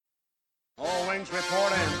All wings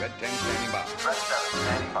report in. Red 10 standing by. Red 7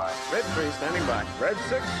 standing by. Red 3 standing by. Red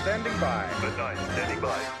 6 standing by. Red 9 standing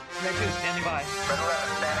by. Red 2 standing by. Red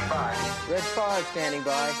 11 standing by. Red 5 standing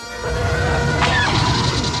by.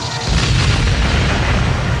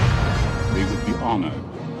 We would be honored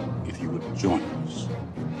if you would join us.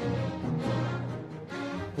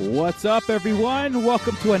 What's up, everyone?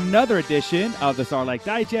 Welcome to another edition of the Sarlacc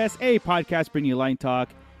Digest, a podcast bringing you line talk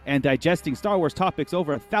and digesting Star Wars topics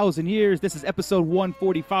over 1,000 years. This is episode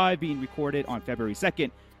 145, being recorded on February 2nd,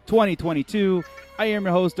 2022. I am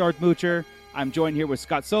your host, Darth Moocher. I'm joined here with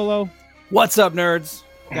Scott Solo. What's up, nerds?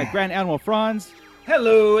 We got Grand Admiral Franz.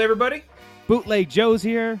 Hello, everybody. Bootleg Joe's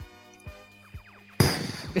here.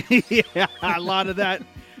 Yeah, a lot of that.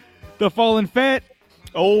 The Fallen Fett.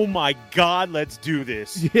 Oh my God, let's do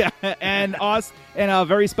this. Yeah, and us, and a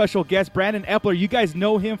very special guest, Brandon Epler. You guys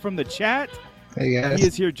know him from the chat. Hey guys. He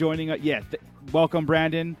is here joining us. Yeah, welcome,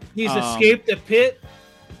 Brandon. He's escaped the pit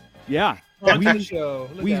Yeah. on the show.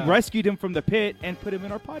 Look We out. rescued him from the pit and put him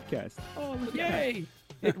in our podcast. Oh, look at Yay!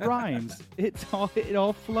 that. It rhymes. It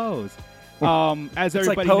all flows. As It's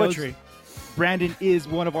like everybody poetry. knows, Brandon is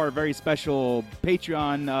one of our very special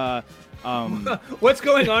Patreon. What's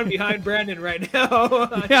going on behind Brandon right now?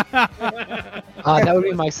 That would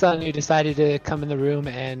be my son who decided to come in the room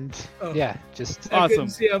and just I couldn't Awesome.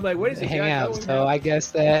 see. I'm like, what is this hang guy out. going So on? I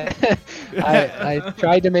guess that I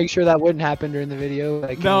tried to make sure that wouldn't happen during the video.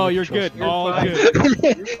 No, you're good. You're All fine.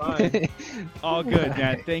 good. You're fine. All good,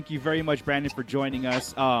 man. Thank you very much, Brandon, for joining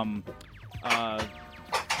us. What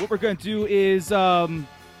we're going to do is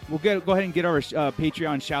we'll go ahead and get our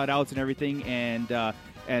Patreon shout-outs and everything, and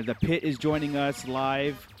the pit is joining us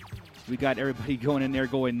live. We got everybody going in there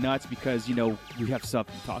going nuts because, you know, we have stuff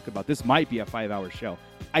to talk about. This might be a 5-hour show.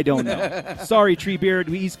 I don't know. Sorry, Treebeard,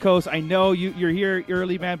 we East Coast. I know you're here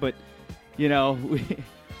early, man, but, you know,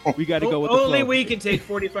 we got to go with the Only flow. we can take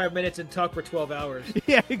 45 minutes and talk for 12 hours.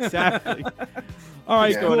 Yeah, exactly. All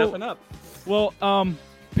right, Going cool. up and up. Well,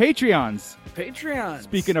 Patreons. Patreon.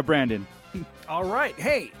 Speaking of Brandon. All right.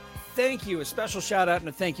 Hey, thank you. A special shout out and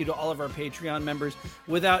a thank you to all of our Patreon members.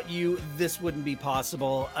 Without you, this wouldn't be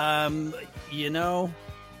possible. You know,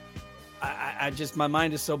 I just, my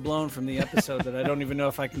mind is so blown from the episode that I don't even know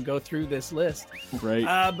if I can go through this list. Right.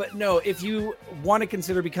 But no, if you want to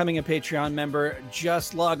consider becoming a Patreon member,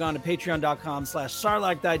 just log on to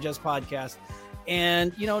patreon.com/Sarlacc Digest Podcast.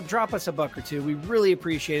 And, you know, drop us a buck or two. We really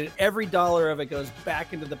appreciate it. Every dollar of it goes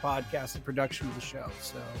back into the podcast and production of the show.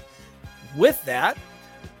 So with that,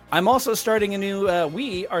 I'm also starting a new,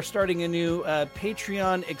 we are starting a new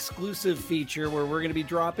Patreon exclusive feature where we're going to be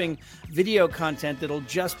dropping video content that'll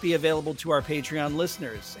just be available to our Patreon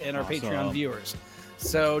listeners and our Awesome. Patreon viewers.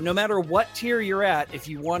 So no matter what tier you're at, if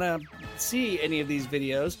you want to see any of these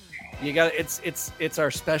videos, you got it's our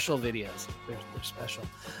special videos. They're special.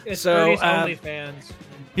 It's So, Bernie's OnlyFans.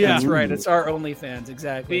 Yeah. That's right. It's our OnlyFans.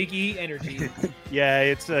 Exactly. Big E Energy. Yeah,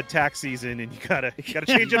 it's tax season, and you gotta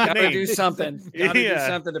change up the Gotta name. do something. Gotta do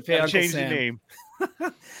something to pay Gotta Uncle change Sam. the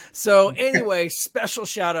name. So anyway, special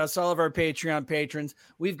shout outs to all of our Patreon patrons.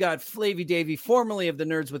 We've got Flavy Davy, formerly of the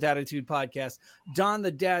Nerds with Attitude podcast, Don the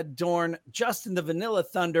Dad Dorn, Justin the Vanilla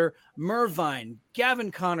Thunder, Mervine, Gavin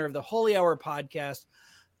Connor of the Holy Hour podcast,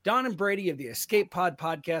 Don and Brady of the Escape Pod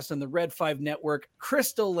podcast on the Red 5 Network,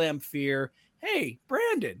 Crystal Lamphere. Hey,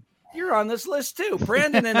 Brandon, you're on this list too.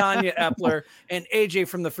 Brandon and Anya Epler and AJ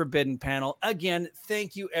from the Forbidden Panel. Again,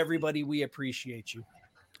 thank you, everybody. We appreciate you.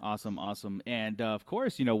 Awesome. And of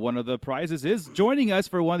course, you know, one of the prizes is joining us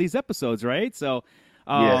for one of these episodes, right? So,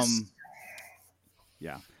 Yes.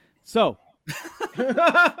 yeah. So,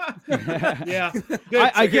 Yeah.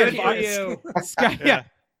 Good. I get Good it. for you. Scott, yeah.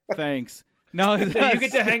 Thanks. No, So you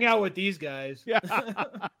get to hang out with these guys. Yeah.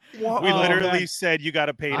 We Oh, literally man. said you got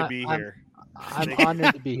to pay to be here. I'm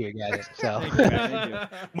honored to be here, guys. So Thank you, man.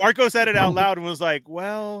 Thank you. Marco said it out loud and was like,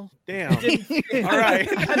 "Well, damn, all right."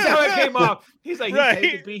 That's how it came off. He's like, Right. he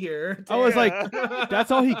paid to be here. I was like,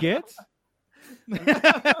 that's all he gets?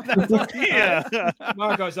 Yeah.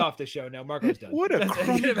 Marco's off the show now. Marco's done. What a That's it.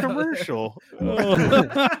 crummy commercial.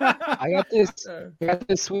 I got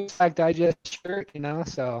this Sweet Sack Digest shirt, you know.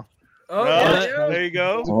 So Oh, Well, yeah. there you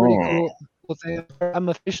go. it's a pretty cool thing. I'm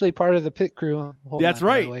officially part of the pit crew. Hold That's on,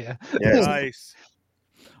 by right. the way, Nice.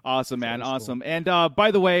 Awesome, man. Sounds cool. Awesome. And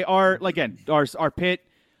by the way, our pit,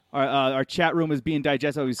 our chat room is being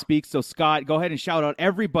digested as we speak. So Scott, go ahead and shout out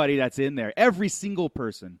everybody that's in there, every single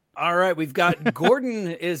person. All right, we've got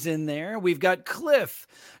Gordon is in there. We've got Cliff,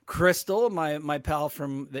 Crystal, my pal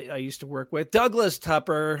from that I used to work with, Douglas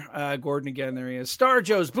Tupper, Gordon again. There he is. Star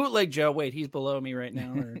Joe's Bootleg Joe. Wait, he's below me right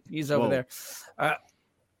now. Or he's over Whoa. there.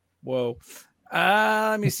 Whoa.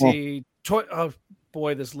 Let me see. Oh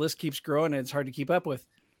boy, this list keeps growing and it's hard to keep up with.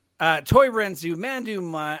 Toy Renzu,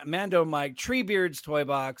 Mando Mike, Treebeards Toy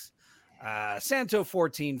Box, Santo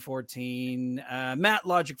 1414, Matt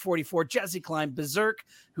Logic 44, Jesse Klein, Berserk,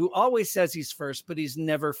 who always says he's first, but he's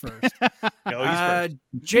never first. No, he's first.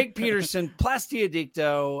 Jake Peterson,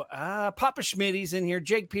 Plastiadicto, Papa Schmitty's in here.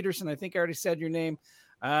 Jake Peterson, I think I already said your name.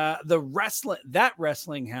 That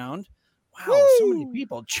Wrestling Hound. Wow, Woo! So many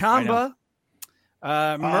people. Chamba,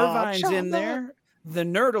 Mervine's in there. The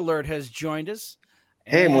Nerd Alert has joined us.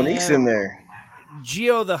 Hey, Monique's in there.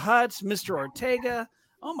 Geo the Huts, Mr. Ortega.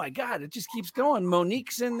 Oh my God, it just keeps going.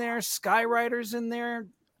 Monique's in there. Skyrider's in there.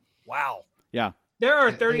 Wow. Yeah. There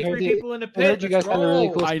are 33 people in the pit. I heard you guys had a really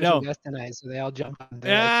cool I know. guest tonight, so they all jump on.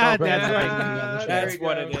 Yeah, that's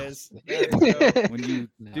what it is. When you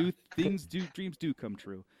do things, dreams do come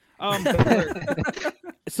true.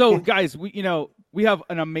 So guys, we have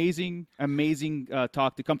an amazing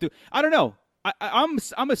talk to come through. I don't know.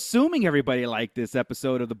 I'm assuming everybody liked this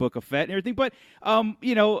episode of the Book of Fett and everything, but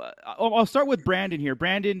I'll start with Brandon here.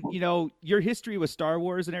 Brandon, your history with Star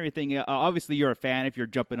Wars and everything. Obviously, you're a fan if you're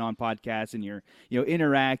jumping on podcasts and you're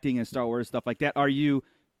interacting and Star Wars stuff like that. Are you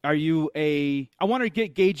I want to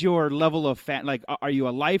gauge your level of fan. Like, are you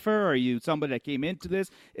a lifer? Are you somebody that came into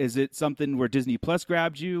this? Is it something where Disney Plus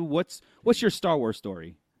grabbed you? What's your Star Wars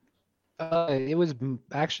story? It was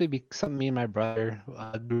actually something me and my brother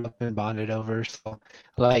grew up and bonded over. So,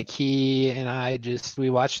 like, he and I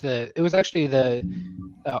we watched it was actually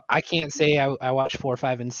I can't say I watched 4,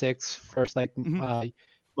 5, and 6 first, like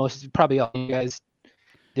probably all you guys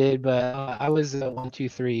did, but I was 1, 2,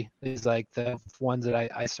 3 is like the ones that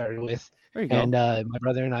I started with. There you go. And my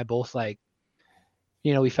brother and I both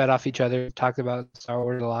we fed off each other, talked about Star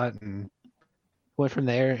Wars a lot, and went from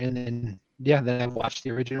there. And then then I watched the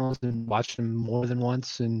originals and watched them more than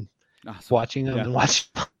once, and watching them and watching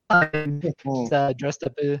them. Dressed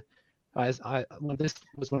up this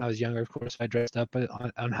was when I was younger, of course. I dressed up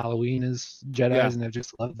on Halloween as Jedis, and I've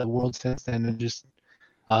just loved the world since then, and just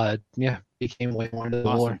became way more into the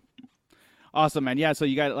war. Awesome, man. Yeah, so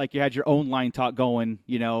you got you had your own line talk going,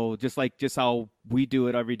 just how we do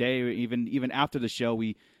it every day. Even after the show,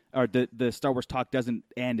 the Star Wars talk doesn't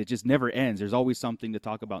end. It just never ends. There's always something to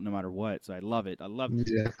talk about no matter what. So I love it. I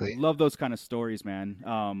love those kind of stories, man.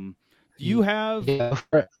 Do you have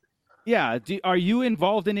are you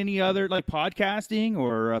involved in any other podcasting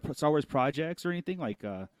or Star Wars projects or anything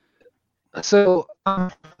So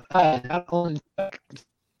not only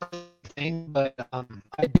thing, but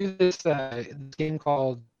I do this game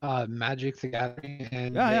called Magic the Gathering,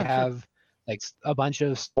 and they have a bunch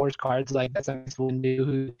of Star Wars cards that's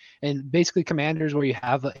new, and basically commanders where you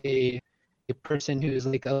have a person who's a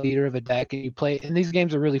leader of a deck, and you play. And these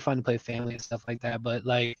games are really fun to play with family and stuff like that. But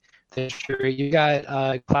you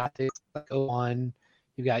got classics like Obi-Wan,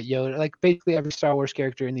 you got Yoda, basically every Star Wars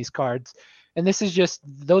character in these cards. And this is just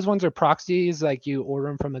those ones are proxies. You order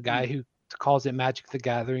them from a guy who calls it Magic the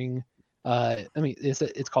Gathering.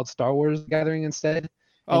 It's called Star Wars Gathering instead.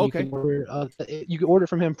 Oh, okay. You can order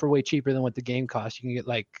from him for way cheaper than what the game costs. You can get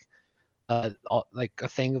a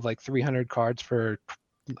thing of 300 cards for.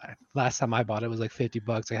 Last time I bought it was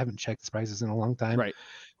 $50. I haven't checked the prices in a long time. Right.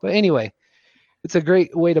 But anyway, it's a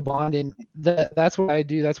great way to bond, and that's what I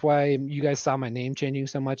do. That's why you guys saw my name changing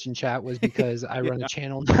so much in chat, was because I run a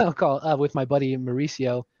channel now called with my buddy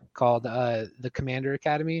Mauricio called the Commander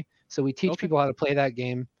Academy. So we teach people how to play that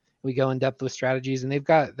game. We go in depth with strategies, and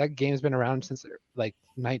that game's been around since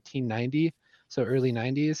 1990, so early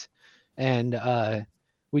 90s, and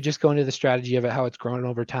we just go into the strategy of it, how it's grown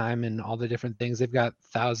over time, and all the different things. They've got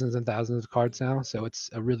thousands and thousands of cards now, so it's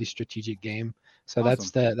a really strategic game. So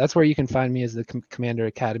awesome. that's where you can find me, as the Commander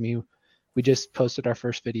Academy. We just posted our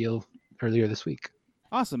first video earlier this week.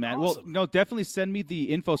 Awesome, man. Awesome. Well, no, definitely send me the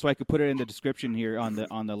info so I could put it in the description here on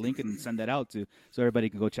the link and send that out so everybody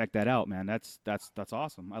can go check that out, man. That's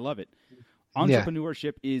awesome. I love it.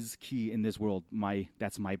 Entrepreneurship is key in this world.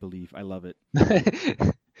 That's my belief. I love it.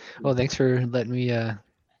 Well, thanks for letting me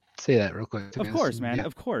say that real quick. Of course, man. Yeah.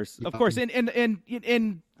 Of course.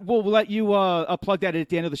 And we'll let you plug that at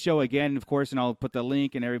the end of the show again, of course, and I'll put the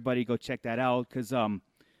link and everybody go check that out, because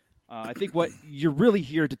I think what you're really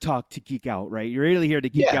here to geek out, right? You're really here to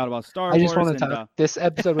geek out about Star Wars. I just want to talk. This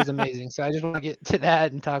episode was amazing, so I just want to get to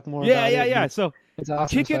that and talk more. about it. Yeah. So it's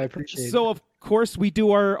awesome. So I appreciate it. So of course we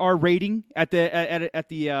do our rating at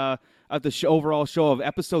the overall show of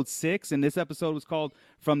episode 6, and this episode was called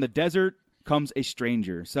 "From the Desert Comes a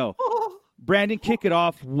Stranger." So, Brandon, kick it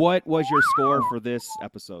off. What was your score for this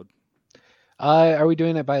episode? Are we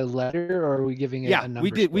doing it by letter or are we giving it a number?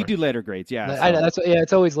 We do letter grades. Yeah, I know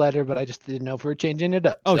it's always letter, but I just didn't know if we're changing it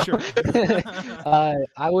up. Oh, so. sure.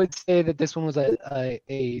 I would say that this one was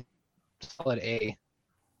a solid A.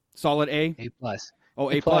 Solid A. A plus.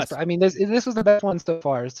 Oh, A plus. I mean, this was the best one so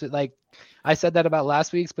far. So, like, I said that about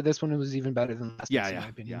last week's, but this one was even better than last week's in my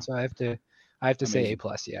opinion. So I have to say A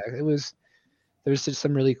plus. Yeah, it was. There's just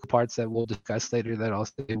some really cool parts that we'll discuss later that I'll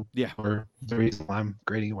say were the reason why I'm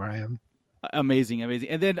grading where I am. Amazing.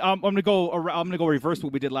 And then I'm gonna go reverse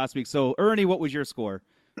what we did last week. So Ernie, what was your score?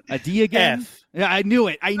 A D again? F. Yeah, I knew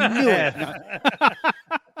it.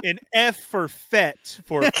 An F for Fett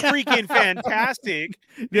for freaking fantastic.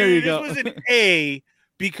 There you this go. was an A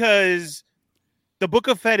because the Book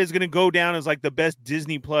of Fett is going to go down as like the best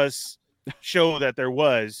Disney Plus show that there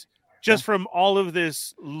was, just from all of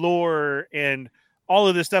this lore and all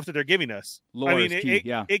of this stuff that they're giving us. Lore is key,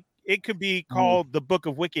 it could be called the Book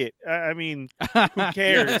of Wicket. I mean, who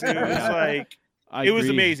cares? It was like it was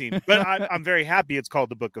amazing. But I'm very happy it's called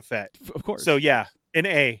the Book of Fett. Of course. So yeah, an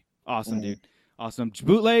A. Awesome, dude. Awesome.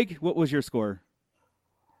 Bootleg, what was your score?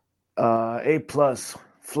 A plus,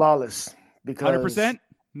 flawless. Because 100%?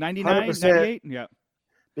 99, 100%, 98? Yeah.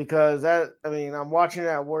 Because I'm watching it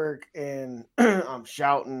at work and I'm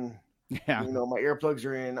shouting. Yeah. You know, my earplugs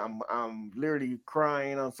are in. I'm literally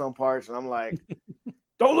crying on some parts, and I'm like,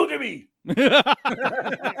 "Don't look at me." But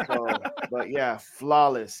yeah,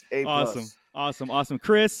 flawless. A plus. Awesome.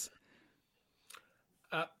 Chris.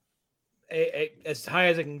 A as high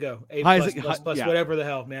as it can go. A high plus, whatever the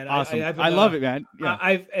hell, man. Awesome. I love it, man.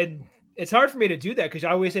 Yeah. And it's hard for me to do that because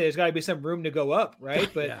I always say there's got to be some room to go up, right?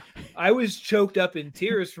 But I was choked up in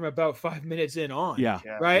tears from about 5 minutes in on.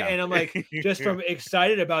 Right. Yeah. And I'm like, just from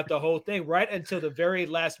excited about the whole thing, right until the very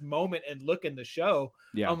last moment and look in the show.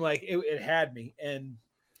 Yeah. I'm like, it had me, and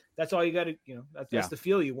that's all you got to, that's the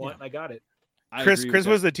feel you want. And I got it. Chris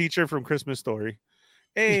was the teacher from Christmas Story.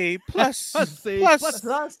 A plus. plus. He was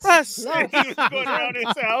going around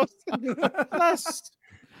his house. Plus.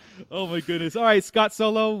 Oh my goodness! All right, Scott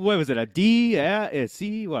Solo. What was it? A D? Yeah, a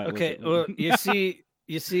C? What? Okay. Well, you see,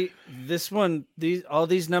 this one. All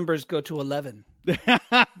these numbers go to 11.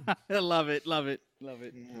 I love it.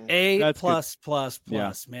 A That's plus,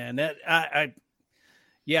 man. That I've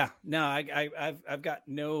got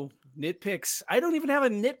no nitpicks. I don't even have a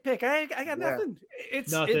nitpick. I got nothing.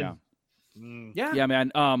 It's nothing. Yeah,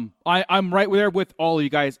 man. I'm right there with all of you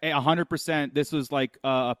guys. 100%. This was like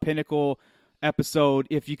a pinnacle episode.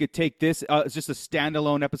 If you could take this, it's just a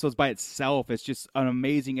standalone episode by itself. It's just an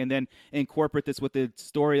amazing, and then incorporate this with the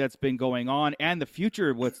story that's been going on and the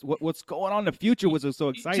future. What's going on in the future was so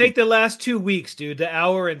exciting. Take the last 2 weeks, dude. The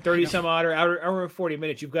hour and 30 some odd, or hour and 40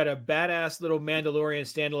 minutes. You've got a badass little Mandalorian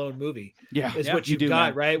standalone movie. Yeah, is what you've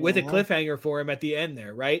got, right? With a cliffhanger for him at the end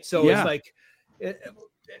there, right? So it's like.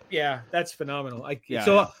 That's phenomenal. I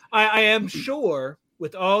am sure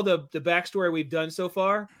with all the backstory we've done so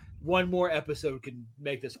far, one more episode can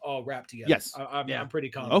make this all wrap together. Yes, I'm pretty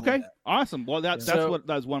confident. Okay, awesome. Well, that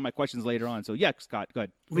was one of my questions later on. So yeah, Scott, go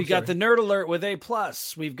ahead. We got the Nerd Alert with A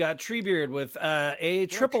plus. We've got Treebeard with A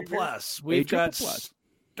triple plus. We've got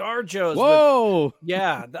Star Joe's. Whoa!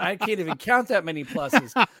 I can't even count that many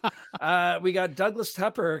pluses. We got Douglas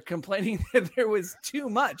Tupper complaining that there was too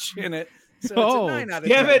much in it. So it's a 9 out of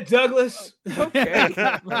 10. Damn it, Douglas. Okay.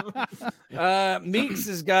 Meeks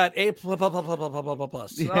has got A plus,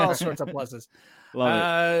 all sorts of pluses.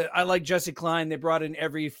 I like Jesse Klein. They brought in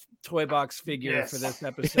every toy box figure for this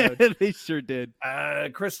episode. They sure did.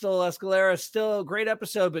 Crystal Escalera, still a great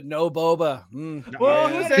episode, but no Boba. Well,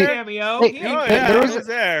 he's a cameo. There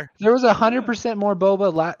was 100% more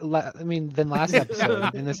Boba. Than last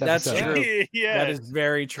episode in this episode. That's true. That is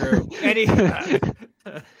very true.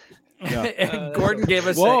 And Gordon gave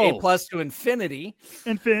us an A plus to Infinity.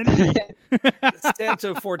 Stanto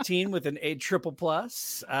 14 with an A triple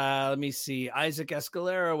plus. Let me see. Isaac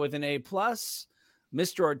Escalera with an A plus.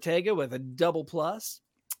 Mr. Ortega with a double plus.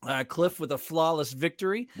 Cliff with a flawless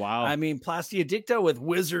victory. Wow. Plastia Dicta with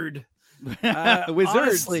Wizard. Wizards.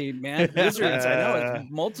 Honestly, man. Wizards. I know it's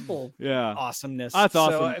multiple awesomeness. That's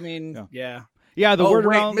awesome. So, Yeah, the word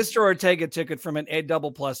around Mr. Ortega took it from an A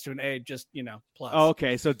double plus to an A just plus. Oh,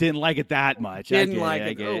 okay, so didn't like it that much. Didn't like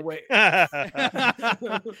it.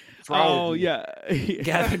 Oh wait.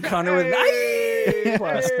 Gavin Connor with A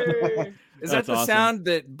plus. Is that the awesome sound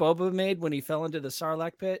that Boba made when he fell into the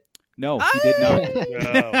Sarlacc pit? No, he did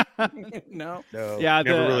not. No. Yeah,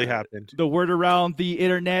 never really happened. The word around the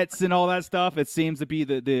internets and all that stuff, it seems to be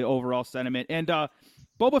the overall sentiment. And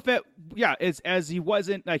Boba Fett, as he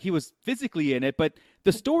wasn't like he was physically in it, but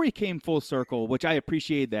the story came full circle, which I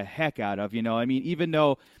appreciate the heck out of. Even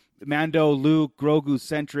though Mando, Luke, Grogu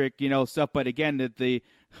centric, stuff. But again, the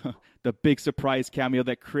big surprise cameo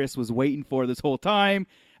that Chris was waiting for this whole time.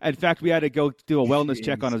 In fact, we had to go do a wellness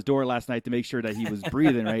check on his door last night to make sure that he was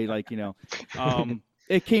breathing, right?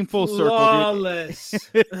 It came full circle. Flawless.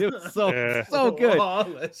 It was so good.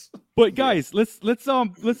 Flawless. But guys, let's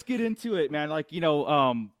get into it, man. I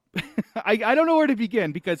don't know where to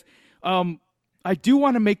begin because I do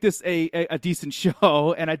want to make this a decent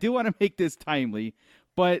show, and I do want to make this timely.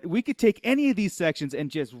 But we could take any of these sections and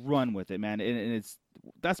just run with it, man. And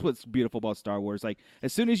that's what's beautiful about Star Wars. Like,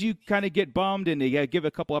 as soon as you kind of get bummed and they give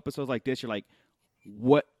a couple episodes like this, you're like,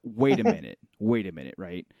 what? Wait a minute,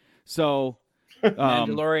 right? So,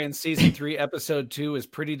 Mandalorian season 3, episode 2 is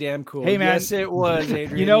pretty damn cool. Hey, man, yes, it was,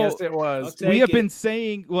 Adrian. Yes, it was. We have been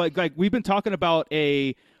saying, like we've been talking about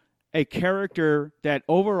a character that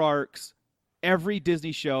overarches every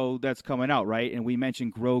Disney show that's coming out, right? And we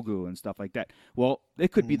mentioned Grogu and stuff like that. Well,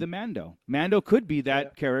 it could be the Mando. Mando could be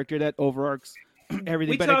that character that overarches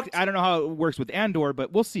everything. I don't know how it works with Andor,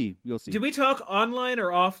 but we'll see. You'll see. Did we talk online or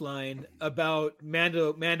offline about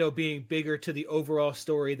Mando being bigger to the overall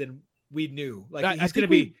story than we knew? Like, he's going to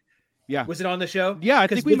be. Yeah. Was it on the show? Yeah,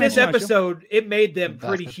 because with this episode, it made them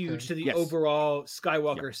pretty huge to the overall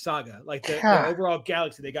Skywalker saga. Like the overall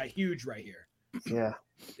galaxy, they got huge right here. Yeah.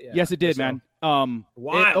 Yes, it did, man.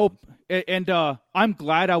 Wow. I'm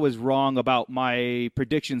glad I was wrong about my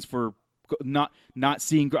predictions for not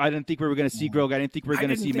seeing. I didn't think we were going to see Grogu. I didn't think we were going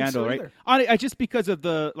to see Mando, right? I just because of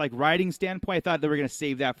the writing standpoint, I thought they were going to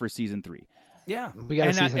save that for season 3. Yeah, we got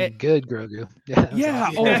to see some good Grogu.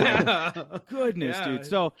 Yeah. Oh goodness, dude.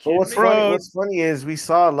 So what's funny is we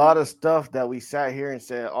saw a lot of stuff that we sat here and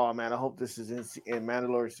said, "Oh man, I hope this is in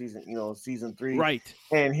Mandalorian season 3." Right.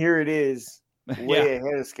 And here it is. Way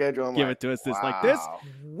ahead of schedule. I'm Give like, it to us wow. like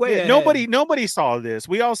this. Nobody saw this.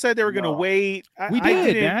 We all said they were going to wait. We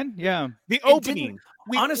did, man. Yeah. The opening.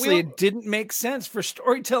 Honestly, it didn't make sense for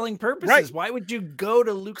storytelling purposes. Right. Why would you go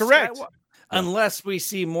to Luke Skywalker unless we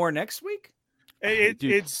see more next week?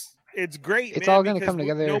 It's great. It's man, all going to come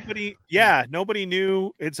together. Nobody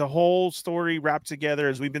knew. It's a whole story wrapped together,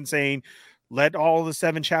 as we've been saying. Let all the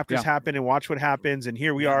 7 chapters happen and watch what happens. And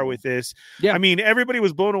here we are with this. Yeah. I mean, everybody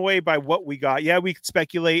was blown away by what we got. Yeah, we could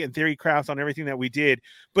speculate and theory craft on everything that we did.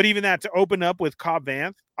 But even that to open up with Cobb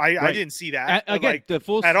Vanth, I didn't see that. Again, the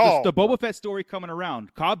Boba Fett story coming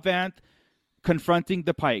around. Cobb Vanth confronting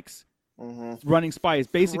the Pikes. Mm-hmm. Running spies.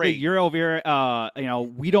 Basically, you're over here,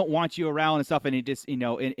 we don't want you around and stuff. And it just,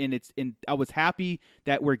 I was happy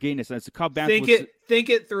that we're getting this. And it's Cobb Vanth. Think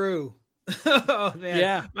it through. Oh man,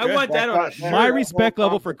 yeah, I want that on a shirt. My respect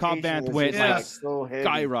level for Cobb Vanth went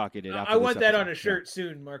skyrocketed. I want that on a shirt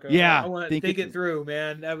soon, Marco. Yeah, I want to think it through,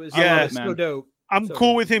 man. That was so dope. I'm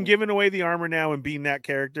cool with him giving away the armor now and being that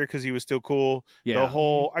character because he was still cool. Yeah,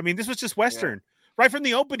 this was just Western right from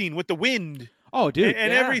the opening with the wind. Oh, dude,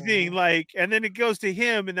 and everything and then it goes to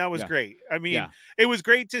him, and that was great. I mean, it was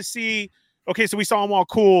great to see. Okay, so we saw him all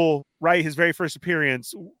cool, right? His very first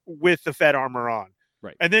appearance with the Fett armor on.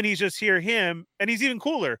 Right. And then he's just him, and he's even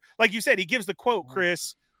cooler. Like you said, he gives the quote,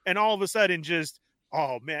 Chris, and all of a sudden just,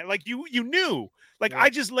 oh man, like you knew. Like I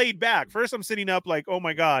just laid back. First I'm sitting up like, oh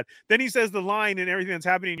my God. Then he says the line and everything that's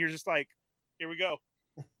happening, and you're just like, here we go.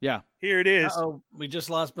 Yeah. Here it is. Oh, we just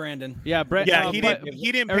lost Brandon. Yeah, he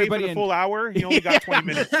didn't pay for the full hour. He only got 20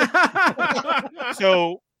 minutes.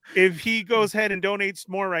 So if he goes ahead and donates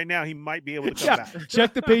more right now, he might be able to come back.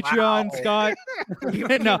 Check the Patreon, Scott.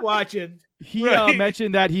 Keep watching. He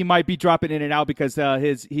mentioned that he might be dropping in and out because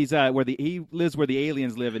he lives where the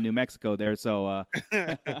aliens live in New Mexico there. So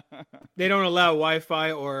they don't allow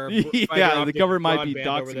Wi-Fi or the government might be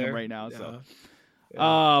doxing him right now. So,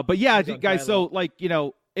 but guys. So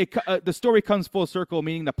the story comes full circle,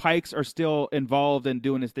 meaning the Pikes are still involved in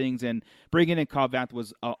doing his things, and bringing in Cobb Vanth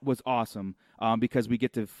was awesome because we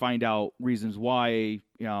get to find out reasons why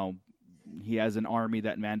he has an army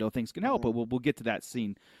that Mando thinks can help. But we'll get to that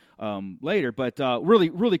scene later. But really,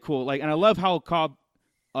 really cool. And I love how Cobb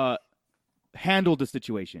handled the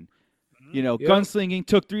situation. Gunslinging,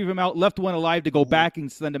 took 3 of them out, left 1 alive to go back and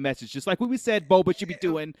send a message, just like what we said Boba should be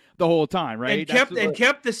doing the whole time, right? And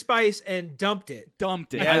kept the spice and dumped it.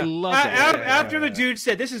 Yeah. I love that. After the dude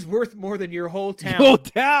said, "This is worth more than your whole town."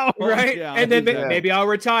 Right? Yeah, and then maybe I'll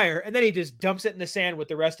retire, and then he just dumps it in the sand with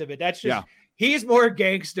the rest of it. That's just he's more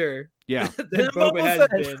gangster. Yeah, than Boba has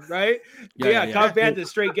been, right? Cobb Vanth is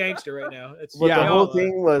straight gangster right now. The whole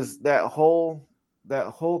thing was that whole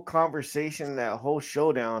conversation, that whole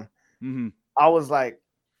showdown. Mm-hmm. I was like,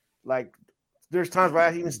 there's times where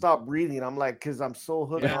I even stop breathing. I'm like, because I'm so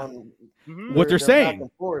hooked on what they're saying. Back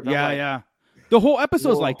and forth. Yeah. The whole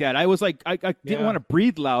episode's like that. I was like, I didn't want to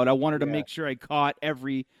breathe loud. I wanted to make sure I caught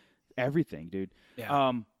everything, dude.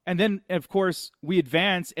 Yeah. And then of course we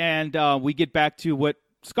advance and we get back to what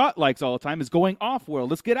Scott likes all the time is going off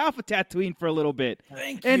world. Let's get off of Tatooine for a little bit.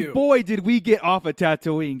 Thank and you. Boy, did we get off of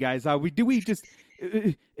Tatooine, guys. We just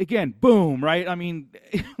again, boom, right? I mean,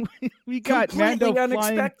 we got completely Mando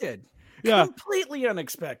unexpected. Flying. Yeah. Completely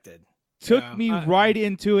unexpected. Took me right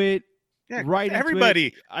into it. Yeah, right everybody.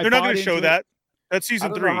 into it. They're not going to show that. That's I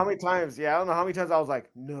season don't 3. know how many times. Yeah, I don't know how many times I was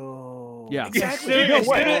like, no. Yeah. As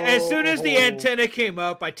soon as the antenna came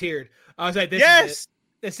up, I teared. I was like, this is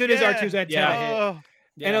it. As soon as R2's antenna hit.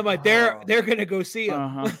 And I'm like, they're gonna go see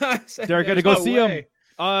him. They're gonna go see him.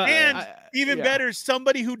 And even better,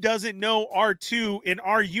 somebody who doesn't know R2 in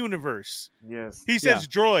our universe. Yes. He says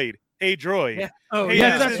droid. Hey droid. Yeah. Oh, hey,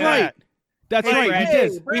 yes, that's right. That's right. Hey,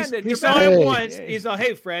 he saw him once. He's like,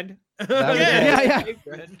 hey friend. Hey,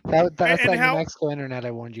 friend. That's and that New Mexico internet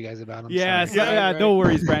I warned you guys about. I'm yes, sorry. yeah. No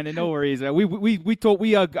worries, Brandon. No worries. We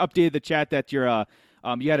updated the chat that you're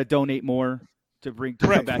you got to donate more to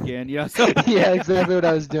come back in. Yeah. So yeah, exactly what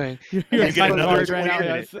I was doing. You get another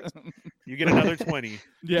 20. You get another 20.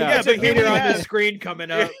 Yeah, but here on the screen coming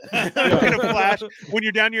up. It's gonna flash when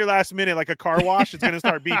you're down to your last minute, like a car wash. It's gonna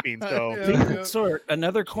start beeping. So sort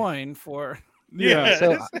another coin for. Yeah.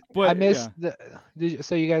 So but, I missed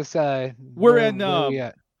so you guys we're at Mando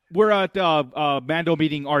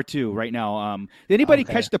meeting R2 right now. Did anybody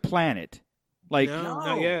catch the planet? Like no,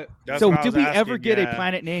 not yet. So did we ever get a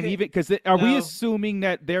planet name even? Because are we assuming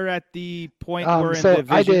that they're at the point where in the visions?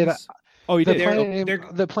 I did. Oh, you did.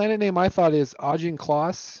 The planet name I thought is Ajin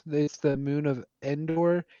Kloss. It's the moon of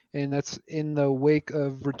Endor, and that's in the wake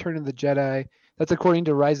of Return of the Jedi. That's according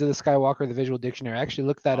to Rise of the Skywalker, the visual dictionary. I actually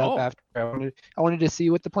looked that up after I wanted to see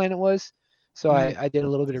what the planet was. So I did a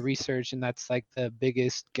little bit of research, and that's like the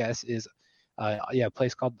biggest guess is a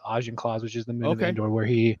place called Ajin Kloss, which is the moon of Endor, where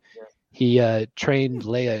he trained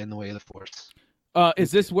Leia in the way of the Force.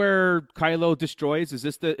 Is this where Kylo destroys? Is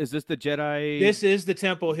this the Jedi? This is the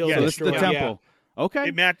temple he'll destroy. This is the temple. Yeah.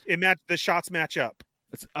 Okay. It match the shots match up.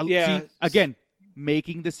 See, again,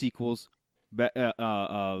 making the sequels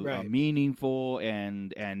meaningful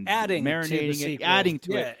and adding marinating to it, adding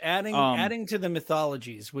to it. Adding to the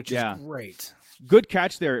mythologies, which is great. Good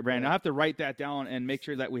catch there, Brandon. I have to write that down and make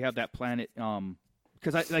sure that we have that planet.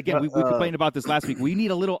 Because we complained about this last week. We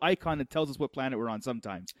need a little icon that tells us what planet we're on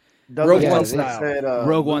sometimes. Rogue One style.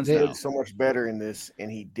 Rogue One style. Did so much better in this,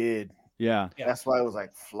 and he did. Yeah. That's why it was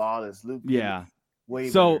like flawless. Luke. Way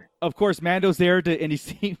so better. Of course Mando's there and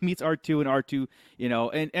he meets R2 and R2,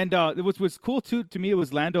 and it was cool too to me. It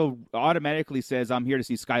was Lando automatically says, "I'm here to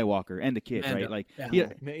see Skywalker and the kid," Lando. right? Like,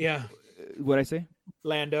 yeah. What'd I say?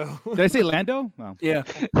 Lando. Did I say Lando? Well, yeah.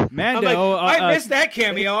 Mando. I missed that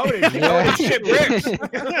cameo. I would have shit bricks.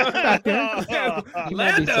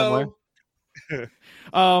 Lando.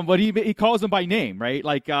 But he calls him by name, right?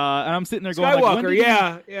 Like, and I'm sitting there going,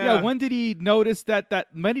 Skywalker. Like, when did he notice that?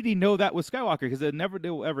 When did he know that was Skywalker? Because they never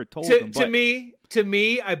ever told him. To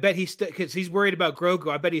me, I bet because he's worried about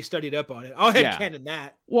Grogu. I bet he studied up on it. I'll headcanon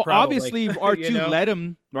that. Well, obviously R2 let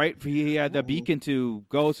him, right? He had the beacon to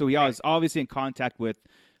go, so he was obviously in contact with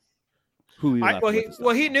who he left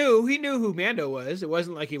with. He knew who Mando was. It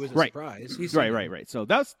wasn't like he was a surprise. He's right. So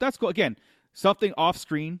that's cool. Again, something off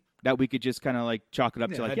screen that we could just kind of like chalk it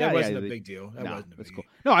up to like that wasn't a big deal. That's cool.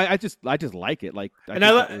 No, I just like it. Like, and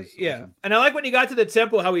I like when he got to the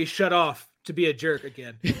temple how he shut off to be a jerk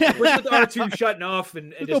again. What's with R2 shutting off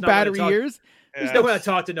and just no battery years? He's not going to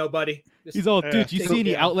talk to nobody. He's all, dude. You see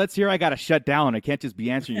any outlets here? I got to shut down. I can't just be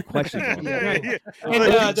answering your questions.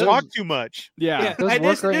 Talk too much. Yeah. At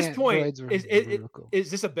this point, is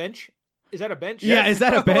this a bench? Is that a bench? Yeah, is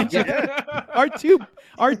that a bench?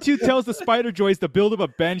 R2 tells the spider droids to build up a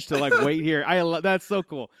bench to like wait here. That's so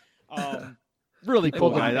cool. Really cool,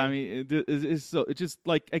 guys. I mean, it's just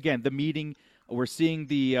like, again, the meeting. We're seeing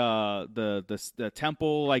the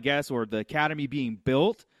temple, I guess, or the academy being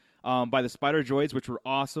built by the spider droids, which were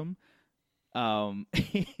awesome.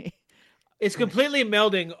 It's completely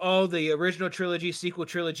melding all the original trilogy, sequel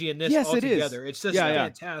trilogy, and this all together. It's just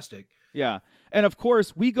fantastic. Yeah, and of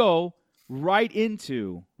course we go right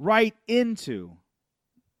into.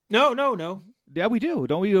 No. Yeah, we do.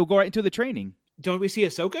 Don't we go right into the training? Don't we see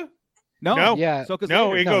Ahsoka? No. Yeah.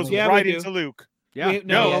 It goes right into Luke. Yeah.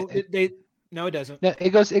 No, it doesn't. No, it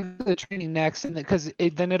goes to the training next, and because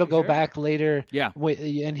then it'll go back later. Yeah.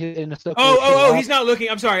 In Ahsoka. Oh, he's not looking.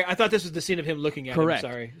 I'm sorry. I thought this was the scene of him looking at Correct.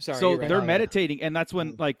 him. Sorry. So they're meditating, and that's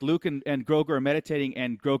when like Luke and Grogu are meditating,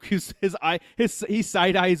 and Grogu's he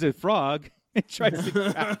side eyes a frog and tries to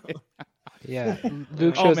grab it. Yeah,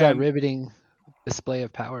 Luke shows that riveting display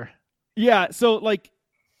of power. Yeah, so like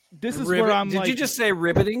this is where I'm Did you just say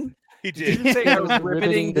riveting? He did. Did you say a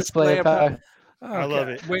riveting display of power? Okay. I love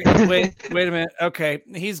it. Wait a minute. Okay,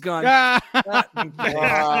 he's gone. Hey,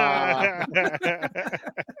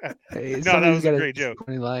 no, that was a great joke.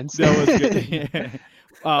 Lines. That was good.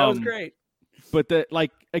 That was great. But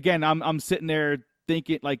again, I'm sitting there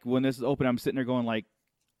thinking, like, when this is open, I'm sitting there going like,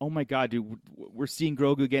 oh my God, dude, we're seeing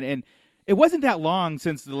Grogu again. And it wasn't that long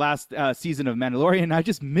since the last season of Mandalorian. I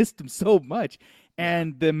just missed him so much.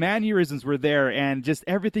 And the mannerisms were there, and just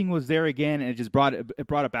everything was there again, and it just brought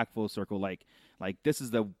it back full circle. Like this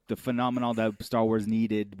is the phenomenon that Star Wars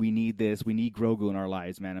needed. We need this. We need Grogu in our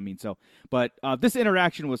lives, man. I mean, but this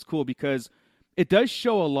interaction was cool because it does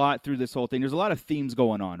show a lot through this whole thing. There's a lot of themes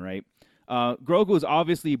going on, right? Grogu is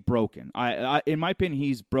obviously broken. I in my opinion,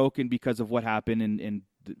 he's broken because of what happened in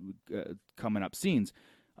coming up scenes.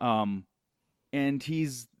 And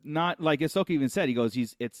he's not, like Ahsoka even said, he goes,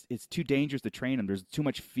 it's too dangerous to train him. There's too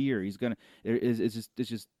much fear. It's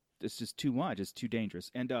just too much. It's too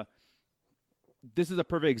dangerous. And this is a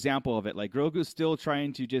perfect example of it. Like, Grogu's still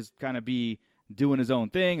trying to just kind of be doing his own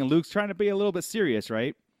thing, and Luke's trying to be a little bit serious,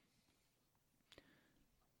 right?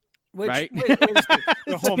 Right.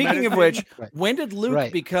 Speaking of which, when did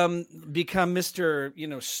Luke become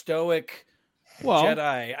Mr. Stoic?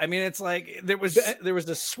 Jedi. I mean, it's like there was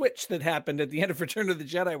a switch that happened at the end of Return of the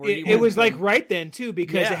Jedi where it was like right then too,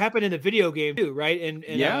 because it happened in the video game too, right? And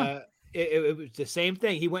it was the same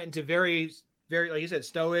thing. He went into very, very, like you said,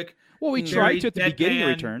 stoic. Well, we tried to at the beginning of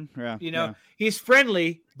Return. Yeah, he's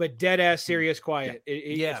friendly but dead ass serious, quiet.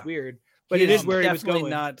 It's weird, but it is where he was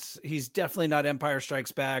going. He's definitely not Empire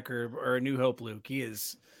Strikes Back or A New Hope Luke. He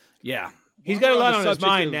is, He's got a lot on his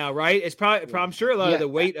mind now, right? It's probably, I'm sure, a lot of the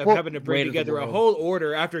weight of having to bring together a whole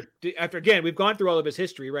order after again, we've gone through all of his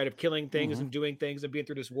history, right, of killing things and doing things and being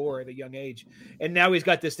through this war at a young age, and now he's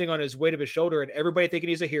got this thing on his weight of his shoulder, and everybody thinking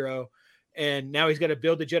he's a hero, and now he's got to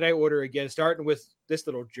build the Jedi Order again, starting with this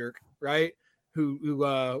little jerk, right?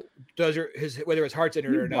 Who does whether his heart's in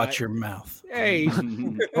it or not. Watch your mouth. Hey.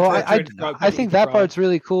 Well, I think that part's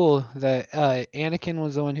really cool that Anakin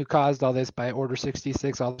was the one who caused all this by Order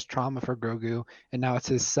 66, all this trauma for Grogu, and now it's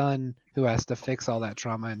his son who has to fix all that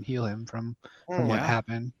trauma and heal him from what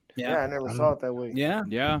happened. Yeah, I never saw it that way. Yeah.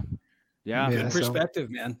 Good perspective,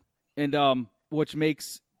 man. And which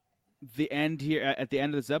makes the end here at the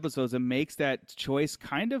end of this episode, it makes that choice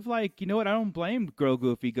kind of like, you know what, I don't blame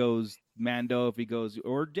Grogu if he goes Mando, if he goes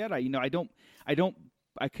or Jedi.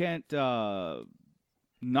 I can't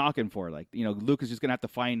knock him for it. Like, Luke is just gonna have to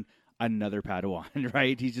find another Padawan,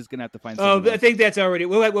 right? He's just gonna have to find. I think that's already.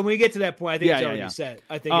 When we get to that point, I think it's already set.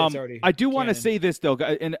 I think it's already. I do want to say this though,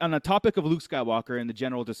 and on the topic of Luke Skywalker and the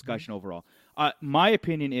general discussion overall, my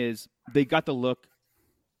opinion is they got the look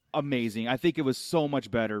amazing. I think it was so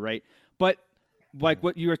much better, right? But like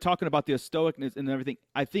what you were talking about, the stoicness and everything,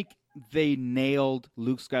 I think they nailed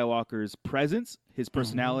Luke Skywalker's presence, his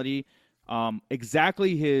personality,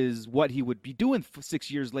 exactly what he would be doing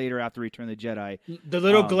 6 years later after Return of the Jedi. The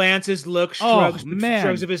little glances, looks, shrugs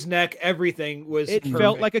of his neck, everything was. It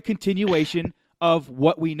felt like a continuation of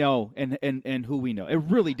what we know and who we know. It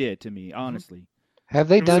really did to me, honestly. Have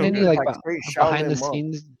they done any behind the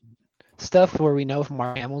scenes stuff where we know if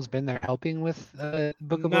Mark Hamill's been there helping with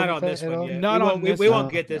Book of Not Boba on Fett this at one all? yet. We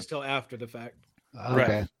won't get this till after the fact.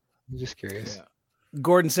 Okay. I'm just curious. Yeah.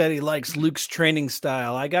 Gordon said he likes Luke's training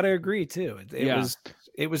style. I got to agree too.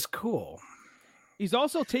 It was cool. He's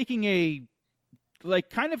also taking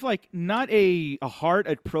not a hard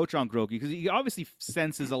approach on Grogu, because he obviously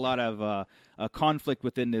senses a lot of conflict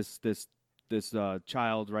within this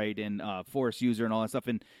child, right, and Force user and all that stuff,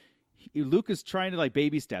 and Luke is trying to like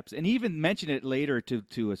baby steps, and he even mentioned it later to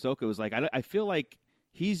Ahsoka. It was like, I feel like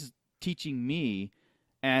he's teaching me,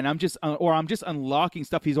 and I'm just unlocking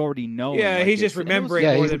stuff he's already known. Yeah, like he's just remembering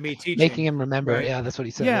more than me teaching. Making him remember. Right. Yeah, that's what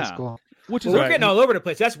he said. Yeah. That's cool. Which is we're getting all over the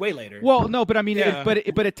place. That's way later. Well, no, but I mean, but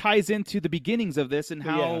it ties into the beginnings of this and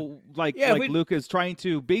how Luke is trying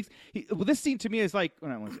to be. This scene to me is like,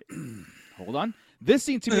 hold on. This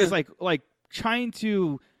scene to me is like trying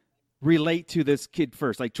to relate to this kid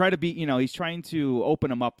first, like try to be, he's trying to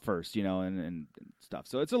open him up first, and stuff.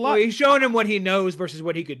 So it's a lot. Well, he's showing him what he knows versus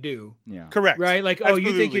what he could do. Yeah, correct. Right? Like,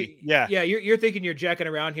 absolutely. You're thinking you're jacking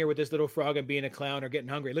around here with this little frog and being a clown or getting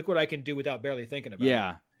hungry. Look what I can do without barely thinking about it.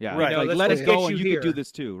 Yeah, right. Like, let us go, and you could do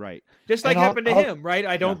this too, right? Just like happened to him, right?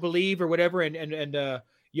 I don't believe or whatever, and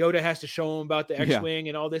Yoda has to show him about the X-wing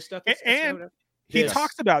and all this stuff. And he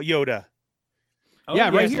talks about Yoda. Oh, yeah,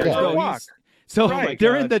 right here. So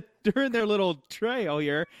during their little trail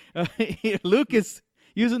here, Luke is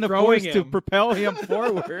using the Force to propel him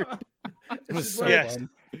forward. It was so Yes. fun.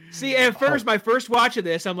 See, at first, my first watch of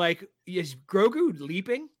this, I'm like, is Grogu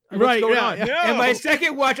leaping? What's Right, going yeah, on? yeah. And my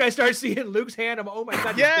second watch, I start seeing Luke's hand. I'm, oh my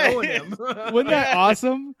God, he's Yeah. throwing him. Wasn't that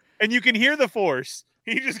awesome? And you can hear the Force.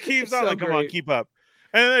 He just keeps It's on so like, come on, great. keep up.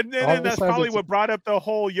 And then All that's besides probably it's- what brought up the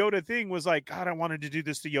whole Yoda thing was like, God, I wanted to do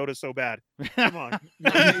this to Yoda so bad. Come on.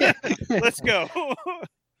 Let's go.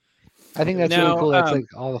 I think that's Now, really cool. It's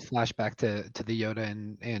like all the flashback to the Yoda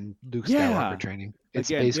and Luke Skywalker Yeah. training. It's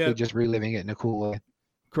Again, basically yeah. just reliving it in a cool way.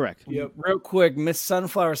 Correct. Yep. Real quick, Miss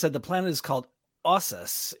Sunflower said the planet is called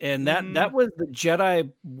Ossus, and that was the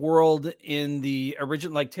Jedi world in the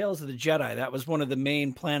original, like Tales of the Jedi. That was one of the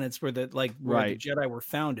main planets where the Right. Jedi were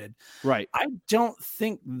founded. Right. I don't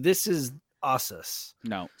think this is Ossus.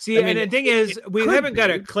 No. See, I mean, and the thing it- is, it we could haven't got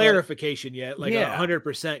be, a but- clarification yet, like Yeah.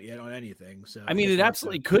 100% yet on anything. So I mean, it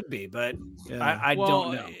absolutely could be, but I Well,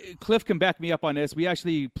 don't know. Cliff can back me up on this. We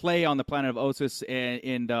actually play on the planet of Ossus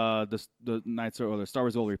in the Knights or the Star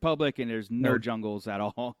Wars Old Republic, and there's no jungles at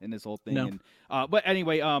all in this whole thing. No. And, but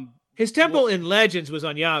anyway, his temple in Legends was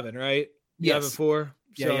on Yavin, right? Yes. Yavin 4.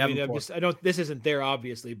 Yeah, So I mean, Yavin 4. I don't. This isn't there,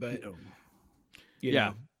 obviously, but you Yeah.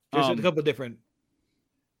 know, there's a Um, couple different,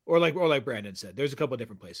 or like Brandon said, there's a couple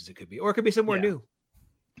different places it could be, or it could be somewhere Yeah. new.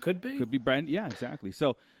 Could be. could be Brand. Yeah, exactly.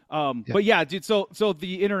 So, but yeah, dude. So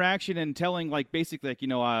the interaction and telling, like, basically, like,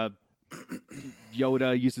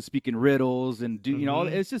 Yoda used to speak in riddles and do,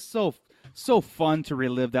 it's just so fun to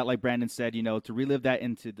relive that, like Brandon said, to relive that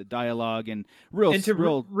into the dialogue and And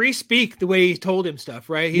to re-speak the way he told him stuff,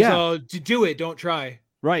 right? He's all, to do it, don't try.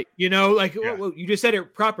 Right. Like, well, you just said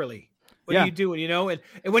it properly. What are you doing,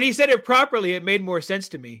 And when he said it properly, it made more sense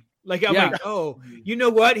to me. Like, I'm like, oh, you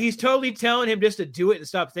know what? He's totally telling him just to do it and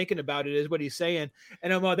stop thinking about it is what he's saying.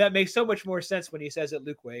 And I'm that makes so much more sense when he says it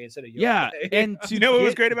Luke way instead of Yoda way. And what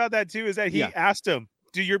was great about that too is that he asked him,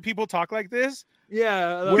 do your people talk like this?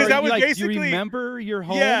 Yeah. Because that was like, basically, do you remember your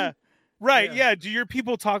home? Yeah. Right. Yeah. Do your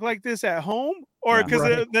people talk like this at home? Or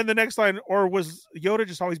because then the next line, or was Yoda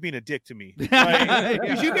just always being a dick to me?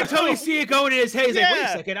 Because you can totally see it going in his head. He's like, wait a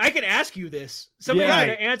second, I can ask you this. Somebody's going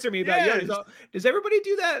to answer me about Yoda. He's all, does everybody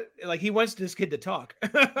do that? Like, he wants this kid to talk.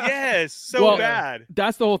 Yes, so bad.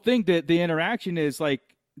 That's the whole thing. That the interaction is like,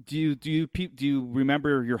 do you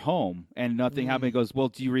remember your home? And nothing happened. He goes, well,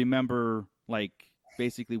 do you remember, like,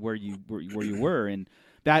 basically where you were? And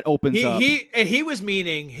that opens up. He was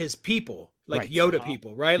meaning his people, like Yoda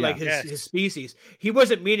people, right? Yeah. Like his species. He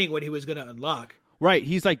wasn't meaning what he was going to unlock. Right.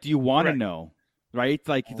 He's like, do you want to know? Right.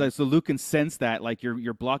 Like, so Luke can sense that, like,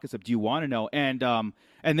 your block is up. Do you want to know? And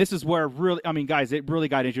this is where really, I mean, guys, it really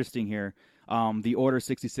got interesting here. The Order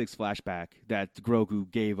 66 flashback that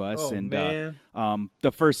Grogu gave us. Oh, and man.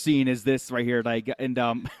 The first scene is this right here. Like, and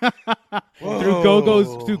through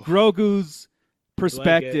Grogu's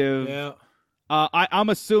perspective. Yeah. I'm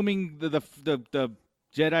assuming the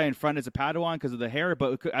Jedi in front is a Padawan because of the hair,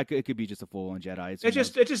 but it could be just a full-on Jedi. It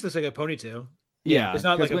just looks like a ponytail. Yeah, it's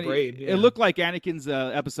not like a braid. It looked like Anakin's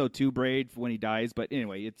episode 2 braid when he dies, but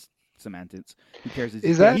anyway, it's semantics. Who cares?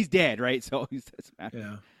 He's dead, right? So he's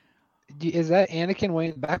yeah. Is that Anakin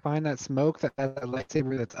way back behind that smoke, that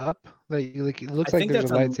lightsaber that's up? Like it looks like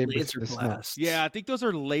there's a lightsaber. Laser blast. Yeah, I think those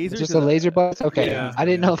are lasers. Just a laser blast. Okay, Yeah. I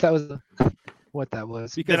didn't know if that was what that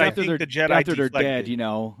was. Because Then I after think they're the Jedi after they're deflected.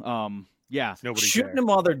 dead, yeah, Nobody's Shooting there. them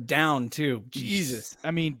while they're down too. Jesus.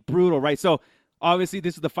 I mean, brutal, right? So obviously,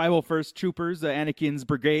 this is the 501st Troopers, Anakin's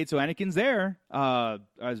brigade. So Anakin's there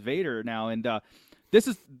as Vader now, and this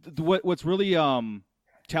is what's really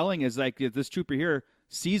telling is like this trooper here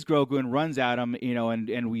sees Grogu and runs at him,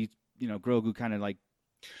 and we, Grogu kind of like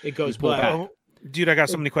It goes pull black. back. Dude, I got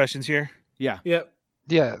so many questions here. Yeah. Yep.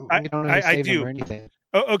 Yeah, we don't know how to I save do. him or anything.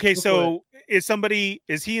 Oh, okay, Go for so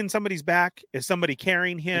is he in somebody's back? Is somebody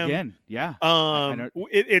carrying him? Again, yeah. I don't-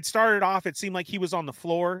 It started off, it seemed like he was on the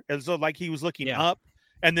floor, as though like he was looking up,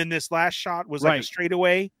 and then this last shot was like a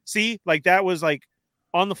straightaway. See, like that was like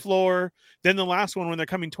on the floor. Then the last one when they're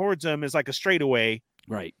coming towards him is like a straightaway.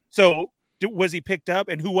 Right. So was he picked up,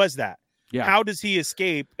 and who was that? Yeah. How does he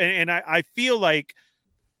escape? And I feel like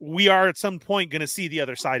we are at some point going to see the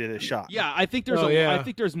other side of this shot. Yeah, I think there's I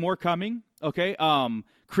think there's more coming. Okay.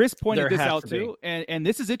 Chris pointed There this has out to be. too, and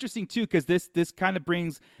this is interesting too because this kind of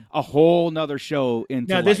brings a whole nother show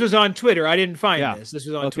into. Now this light. was on Twitter. I didn't find Yeah. this. This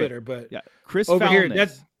was on Okay. Twitter, but Yeah, Chris over found here,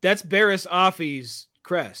 this. that's Barriss Offee's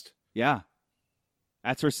crest. Yeah,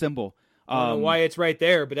 that's her symbol. I don't know why it's right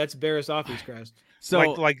there, but that's Barriss Offee's crest. So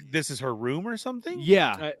like this is her room or something?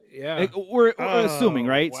 yeah, Yeah, we're assuming,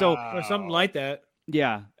 right? So or something like that.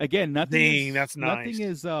 yeah, again, nothing. Dang, that's nice. Nothing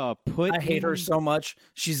is put. I hate her in- so much.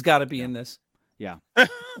 She's got to be in this Yeah,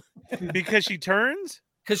 Because she turns?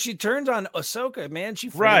 because she turned on Ahsoka, man. She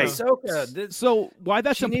freed Right. Ahsoka. So why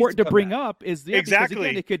that's She needs important to to come bring back. up is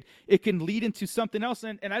Exactly. because again, it can lead into something else,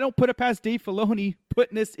 and I don't put it past Dave Filoni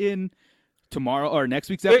putting this in tomorrow or next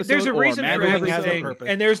week's episode. There's a or reason for Mando everything has a everything, purpose.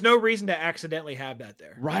 and there's no reason to accidentally have that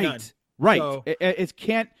there. Right. None. Right. So- It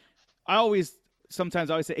can't. I always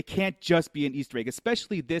say it can't just be an Easter egg,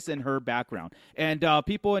 especially this in her background. And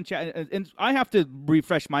people in chat, and I have to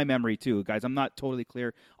refresh my memory too, guys. I'm not totally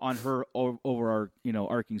clear on her over our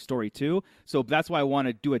arcing story too. So that's why I want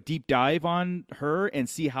to do a deep dive on her and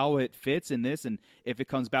see how it fits in this, and if it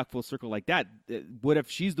comes back full circle like that. What if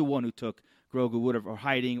she's the one who took Grogu, or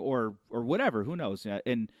hiding, or whatever? Who knows?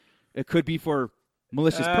 And it could be for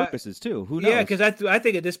malicious purposes too. Who knows? Yeah, because I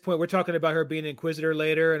think at this point we're talking about her being an Inquisitor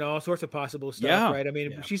later and all sorts of possible stuff, Yeah. right? I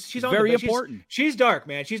mean, Yeah. she's on Very the, she's- important. She's dark,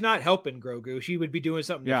 man. She's not helping Grogu. She would be doing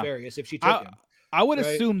something Yeah. nefarious if she took him. I would Right.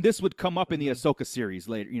 assume this would come up in the Ahsoka series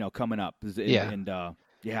later, coming up. Yeah. And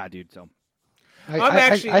yeah, dude. So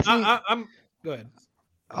I'm go ahead.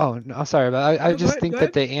 Oh, no, sorry, but I No, go just ahead, think go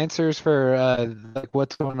that the answers for like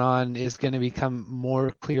what's going on is going to become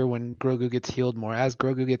more clear when Grogu gets healed more. As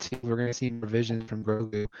Grogu gets healed, we're going to see more visions from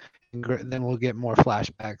Grogu, and then we'll get more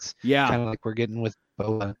flashbacks. yeah. Kind of like we're getting with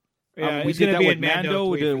Boba. Yeah, we he's did gonna that be with in Mando,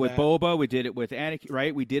 we Wait did it for with that. Boba, we did it with Anakin,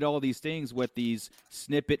 right? We did all these things with these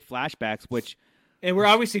snippet flashbacks, which And we're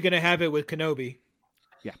obviously going to have it with Kenobi.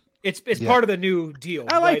 Yeah. It's Yeah. part of the new deal.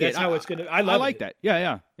 I like right? it. That's how it's going to. I I love like it. that.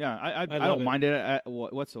 Yeah. I love don't it. mind it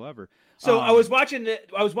whatsoever. So I Um, was watching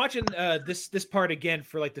this part again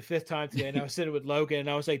for like the 5th time today, and I was sitting with Logan, and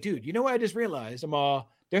I was like, dude, you know what I just realized?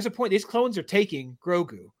 There's a point. These clones are taking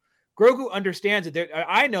Grogu. Grogu understands that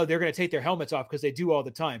I know they're going to take their helmets off because they do all the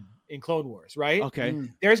time in Clone Wars, right? Okay.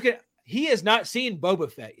 He has not seen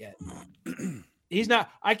Boba Fett yet. He's not.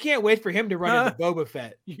 I can't wait for him to run into Boba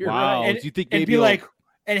Fett. You're Wow. right. And, Do you think and maybe be he'll- like,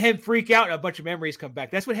 and him freak out, and a bunch of memories come back.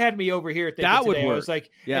 That's what had me over here thinking That would today. I work. was like,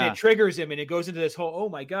 Yeah. and it triggers him, and it goes into this whole, oh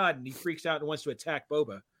my god, and he freaks out and wants to attack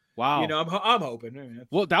Boba. Wow. I'm hoping.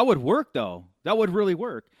 Well, that would work though. That would really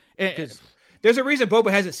work. And, Because there's a reason Boba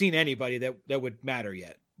hasn't seen anybody that would matter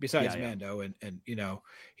yet, besides Yeah. Mando, and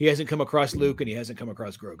he hasn't come across Luke and he hasn't come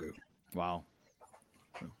across Grogu. wow.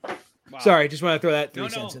 Sorry, just want to throw that 3 No,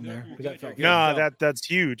 cents in no, there. you're 'cause that good, felt you're good. No, that's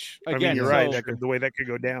huge. I Again, mean, you're right. so- The way that could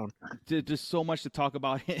go down. Just so much to talk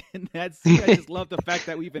about, and I just love the fact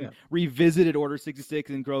that we even revisited Order 66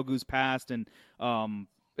 and Grogu's past, and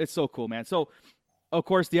it's so cool, man. So, of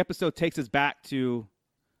course, the episode takes us back to,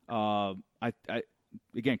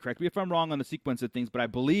 again, correct me if I'm wrong on the sequence of things, but I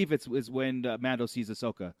believe it's when Mando sees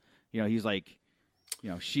Ahsoka. He's like,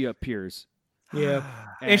 she appears. Yeah,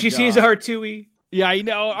 and she sees R2E. Yeah, I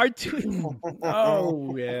know. R2.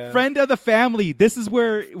 Oh yeah. Friend of the family. This is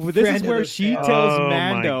where Friend of the she family. tells Oh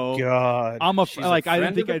Mando, my god! I'm a She's a I friend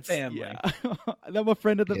didn't think of the I'd family. Yeah. I'm a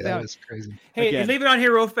friend of the Yeah, that family. was crazy. Hey, Again. leave it on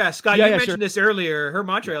here real fast, Scott. Yeah, you yeah, mentioned sure. this earlier. Her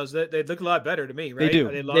Montrails, they look a lot better to me, right? do.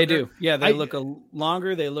 Are They longer? do. Yeah, they I- look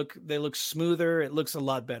longer. They look smoother. It looks a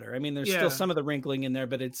lot better. I mean, there's Yeah. still some of the wrinkling in there,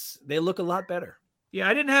 but they look a lot better. Yeah,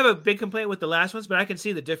 I didn't have a big complaint with the last ones, but I can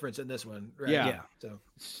see the difference in this one. Right? Yeah. Yeah. So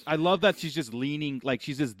I love that she's just leaning, like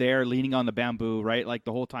she's just there leaning on the bamboo, right? Like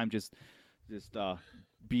the whole time, just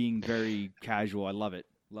being very casual. I love it.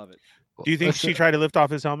 Love it. Do you think she tried to lift off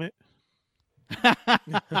his helmet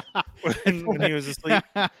when he was asleep?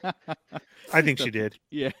 I think she did.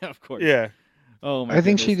 Yeah, of course. Yeah. Oh my. I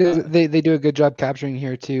think she goodness. does. They do a good job capturing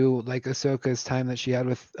here too, like Ahsoka's time that she had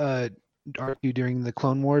with R2 during the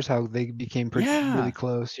Clone Wars, how they became Yeah. really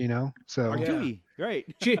close. So R2E, right?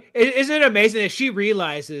 isn't it amazing that she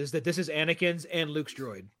realizes that this is Anakin's and Luke's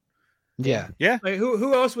droid? yeah, Like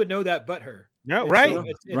who else would know that but her? No, It's right. so-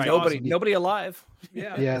 it's Right. awesome. Nobody alive.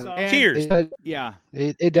 Yeah. Yeah. it's awesome. And- Tears. Yeah.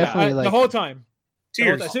 it definitely the like whole time. The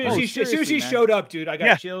whole Tears. time. As soon Oh, as she seriously, man. showed up, dude, I got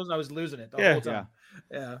Yeah. chills and I was losing it the Yeah. whole time.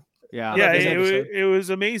 Yeah. Yeah. Yeah, this it episode. was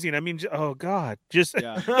amazing. I mean, oh god, just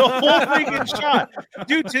Yeah. the whole freaking shot,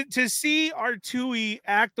 dude. To see R2E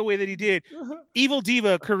act the way that he did, Evil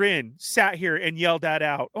Diva Corinne sat here and yelled that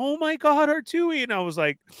out. Oh my god, R2E, and I was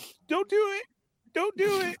like, don't do it, don't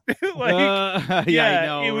do it. Like, yeah, I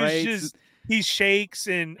know, it was right? just he shakes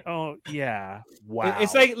and oh yeah, wow.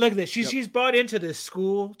 It's like, look at this. She's bought into this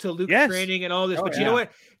school to Luke's Yes. training and all this. Oh, but you know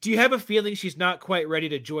what? Do you have a feeling she's not quite ready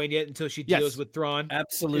to join yet until she Yes. deals with Thrawn?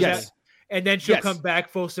 Absolutely. Yes. And then she'll Yes. come back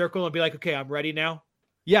full circle and be like, okay, I'm ready now.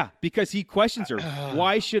 Yeah, because he questions her.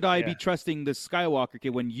 Why should I be Yeah. trusting the Skywalker kid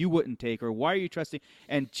when you wouldn't take her? Why are you trusting?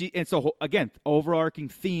 And so again, overarching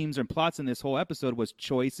themes and plots in this whole episode was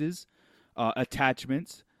choices,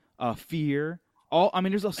 attachments, fear.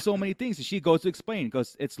 There's so many things. And she goes to explain.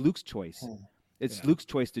 Goes, it's Luke's choice. It's Luke's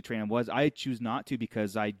choice to train him. I choose not to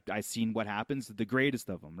because I seen what happens, the greatest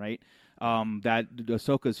of them, right? That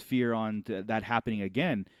Ahsoka's fear on that happening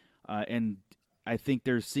again. And I think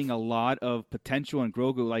they're seeing a lot of potential in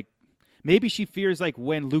Grogu. Like, maybe she fears, like,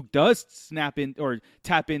 when Luke does snap in or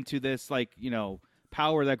tap into this, like,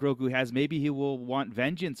 power that Grogu has, maybe he will want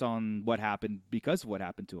vengeance on what happened because of what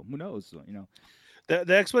happened to him. Who knows?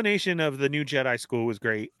 The explanation of the new Jedi school was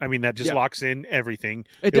great. I mean, that just locks in everything.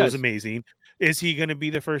 It was amazing. Is he going to be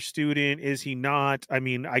the first student? Is he not? I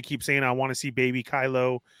mean, I keep saying I want to see baby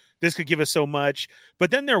Kylo. This could give us so much.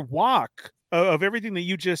 But then their walk of everything that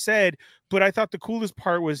you just said. But I thought the coolest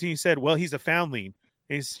part was he said, well, he's a foundling.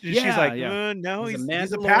 She's like, no, he's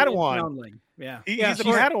a Padawan. Foundling. Yeah. He's a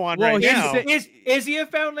Padawan right now. Is he a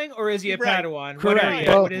foundling or is he a Padawan? Correct.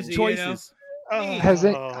 What is he, choices. Has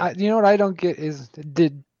it? You know what I don't get is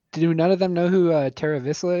do none of them know who Terra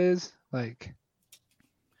Vizsla is? Like,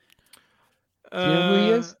 do you know who he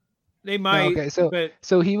is? They might. No, okay,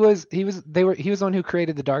 so he was the one who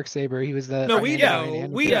created the Darksaber. He was the. No, we know.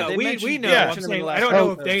 We know. I'm saying, I don't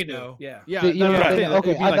know if they know. Yeah.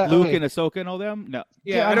 Okay, like Luke and Ahsoka and all them. No.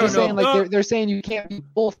 Yeah, I don't know. Saying, like they're saying you can't be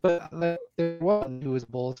both, but there was one who was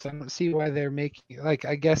both. So I don't see why they're making. Like,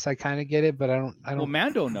 I guess I kind of get it, but I don't. Well,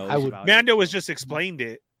 Mando knows. Mando has just explained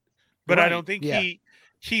it, but I don't think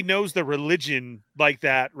he knows the religion like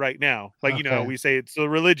that right now. Like, we say it's a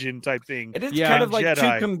religion type thing. It is kind of like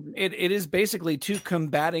it is basically two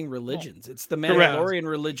combating religions. It's the Mandalorian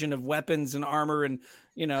religion of weapons and armor and,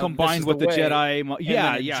 combined with the Jedi.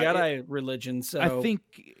 Jedi religion. So I think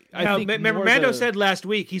remember Mando said last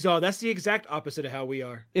week, that's the exact opposite of how we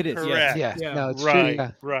are. It is. Correct. Yeah. No, it's right. true.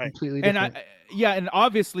 Yeah. Right. Completely different. And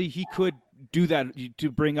obviously he could do that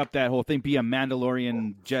to bring up that whole thing, be a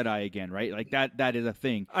Mandalorian Jedi again, right? Like that is a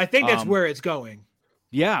thing. I think that's where it's going.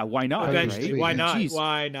 Yeah, why not? Eventually, right? why not? Jeez.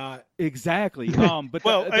 Why not? Exactly. But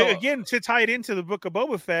again, to tie it into the Book of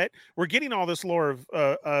Boba Fett, we're getting all this lore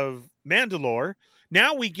of Mandalore.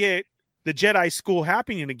 Now we get the Jedi school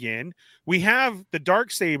happening again. We have the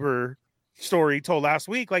Darksaber story told last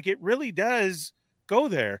week. Like, it really does go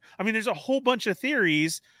there. I mean, there's a whole bunch of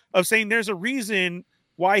theories of saying there's a reason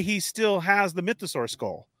why he still has the Mythosaur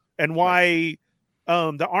skull and why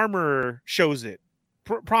the armor shows it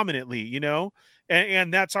prominently,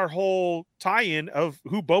 and that's our whole tie-in of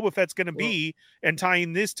who Boba Fett's going to be and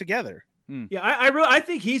tying this together. Yeah, I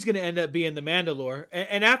think he's going to end up being the Mandalore.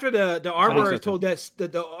 And after the armorer told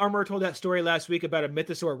the armorer told that story last week about a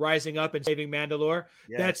Mythosaur rising up and saving Mandalore,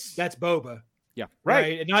 that's Boba. Yeah,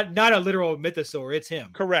 right. Not a literal Mythosaur. It's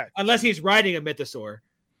him. Correct. Unless he's riding a Mythosaur.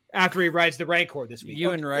 After he rides the Rancor this week.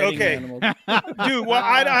 Animal. Dude, well,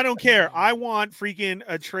 I don't care. I want freaking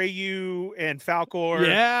Atreyu and Falcor.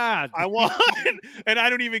 Yeah. I want, and I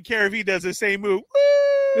don't even care if he does the same move.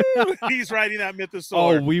 Woo! He's riding that Mythosaur.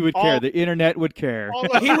 Oh, we would care. The internet would care.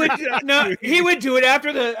 He would do it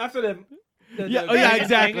after the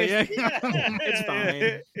exactly. Yeah. It's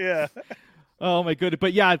fine. Yeah. Oh my goodness.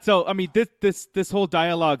 But yeah, so I mean this whole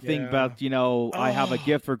dialogue thing about, I have a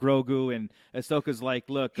gift for Grogu, and Ahsoka's like,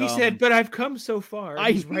 look, he said, but I've come so far.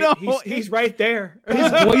 He's know he's right there.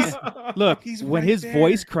 His voice when his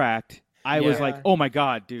voice cracked, I was like, oh my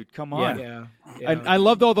God, dude, come on. Yeah. And I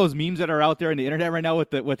loved all those memes that are out there on the internet right now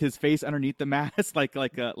with his face underneath the mask, like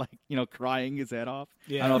crying his head off.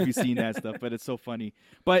 Yeah. I don't know if you've seen that stuff, but it's so funny.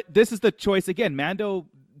 But this is the choice again. Mando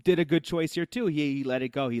did a good choice here too. He let it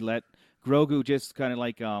go. He let Grogu just kind of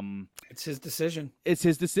like it's his decision. It's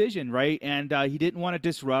his decision, right? And he didn't want to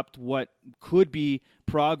disrupt what could be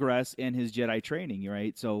progress in his Jedi training,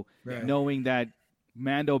 right? So knowing that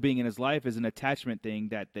Mando being in his life is an attachment thing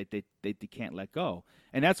that they can't let go,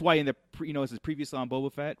 and that's why in the this is previously on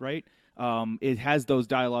Boba Fett, right? It has those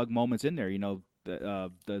dialogue moments in there,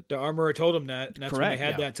 The armorer told him that, and that's when they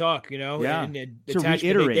had that talk, and to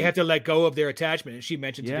reiterate, they have to let go of their attachment, and she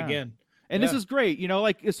mentions it again. And this is great,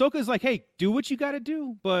 like Ahsoka's like, hey, do what you got to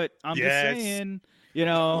do, but I'm just saying,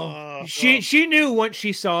 she knew once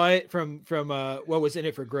she saw it from what was in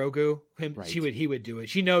it for Grogu, he would do it.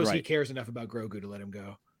 She knows he cares enough about Grogu to let him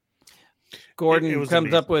go. Gordon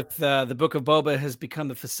comes up with the Book of Boba has become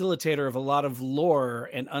the facilitator of a lot of lore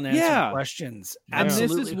and unanswered questions.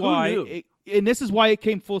 Absolutely. And this is why it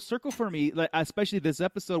came full circle for me, especially this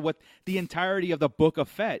episode with the entirety of the Book of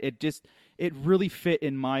Fett. It really fit,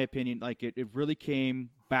 in my opinion. Like it really came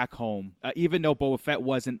back home, even though Boba Fett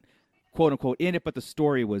wasn't quote unquote in it, but the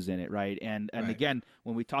story was in it, right? And again,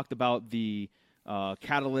 when we talked about the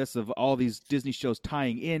catalyst of all these Disney shows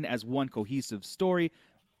tying in as one cohesive story,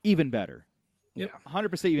 even better.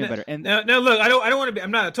 100% even better. And now look, I don't want to be.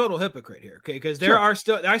 I'm not a total hypocrite here, okay? Because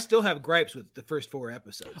I still have gripes with the first 4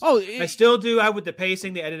 episodes. I still do. I with the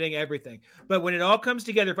pacing, the editing, everything. But when it all comes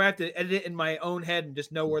together, if I have to edit it in my own head and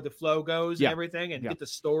just know where the flow goes and everything, and get the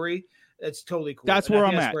story, that's totally cool. That's where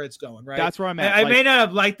I'm at. That's where it's going, right? That's where I'm at. I may not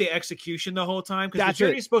have liked the execution the whole time because the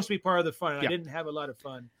journey is supposed to be part of the fun. And I didn't have a lot of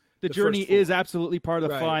fun. The journey is absolutely part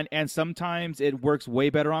of the fun, and sometimes it works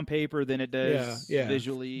way better on paper than it does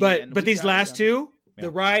visually. But these last 2,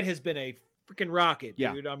 the ride has been a freaking rocket,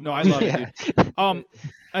 dude. I love it, dude.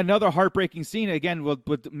 Another heartbreaking scene again.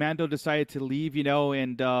 With Mando decided to leave,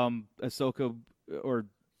 and Ahsoka or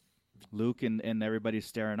Luke and everybody's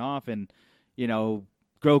staring off, and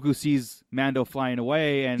Grogu sees Mando flying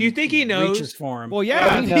away, and do you think he knows? Reaches for him. Well,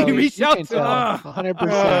 yeah, he reached out to him. 100%.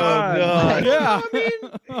 I mean,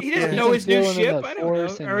 he doesn't know his new ship. I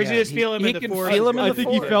don't know, or is he just feeling him in the Force? I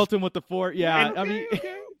think he felt him with the Force. Yeah, I mean,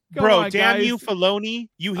 bro, on, damn guys. you, Filoni!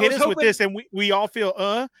 You hit us with this, and we all feel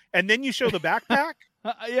and then you show the backpack.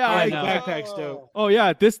 Backpack's dope. Oh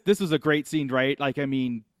yeah, this was a great scene, right? Like, I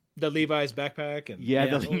mean. The Levi's backpack and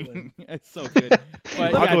it's so good.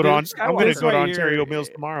 But, I'm going to go to right Ontario Mills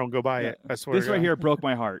tomorrow and go buy it. I swear. This right here broke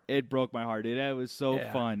my heart. It broke my heart. It was so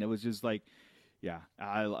fun. It was just like, come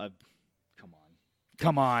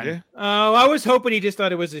on. Yeah. Oh, I was hoping he just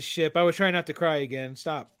thought it was a ship. I was trying not to cry again.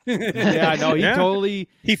 Stop. Yeah, no, he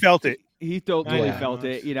felt it. He totally felt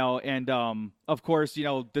it, and of course,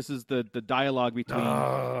 this is the dialogue between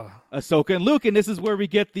Ahsoka and Luke, and this is where we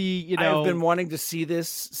get the, I've been wanting to see this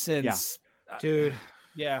since, dude.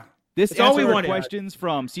 Yeah. This answered our questions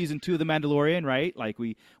from season 2 of The Mandalorian, right? Like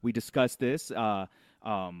we discussed this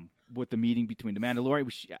with the meeting between the Mandalorian.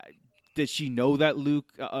 Did she know that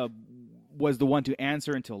Luke was the one to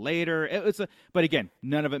answer until later? But again,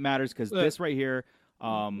 none of it matters because this right here.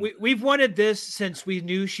 We've wanted this since we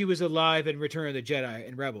knew she was alive in Return of the Jedi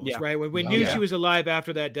and Rebels, right? When we knew she was alive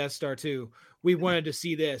after that Death Star 2, we wanted to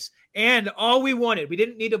see this. And all we wanted, we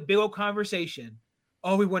didn't need a big old conversation.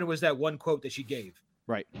 All we wanted was that one quote that she gave.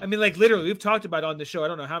 Right. I mean, like literally, we've talked about it on the show. I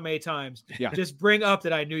don't know how many times. Yeah. Just bring up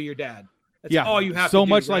that I knew your dad. That's all you have to do. So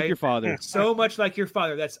much right? like your father. So much like your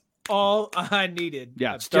father. That's all I needed.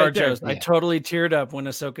 Yeah. Star Joe's. I totally teared up when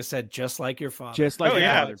Ahsoka said, "Just like your father." Just like your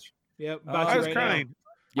father. Yep. I was crying.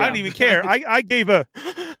 Yeah. I didn't even care. I gave a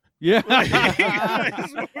I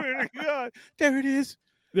swear to God. There it is.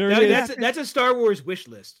 That's a Star Wars wish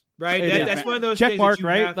list, right? That's one of those check things mark, that you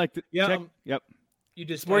right? have, Like yep. You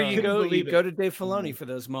just where you go to Dave Filoni for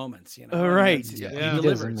those moments, right? He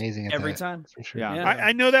delivers amazing every time. For sure. Yeah.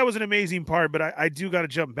 I know that was an amazing part, but I do got to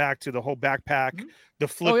jump back to the whole backpack, the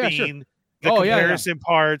flipping, the comparison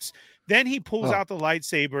parts. Then he pulls out the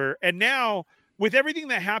lightsaber, and now with everything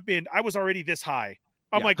that happened, I was already this high.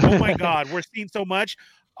 I'm like, oh my God, we're seeing so much.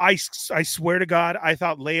 I swear to God, I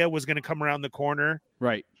thought Leia was going to come around the corner,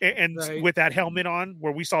 right, and with that helmet on,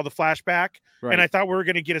 where we saw the flashback, and I thought we were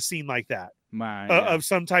going to get a scene like that, of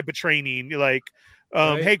some type of training, like,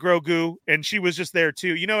 hey Grogu, and she was just there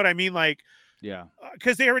too. You know what I mean? Like,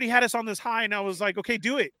 because they already had us on this high, and I was like, okay,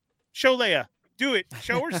 do it, show Leia, do it,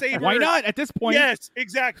 show her saber. Why not at this point? Yes,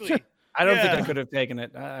 exactly. I don't think I could have taken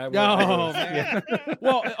it. Man.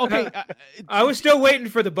 Well, okay. I was still waiting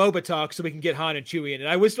for the Boba talk so we can get Han and Chewie in it.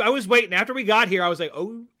 I was waiting. After we got here, I was like,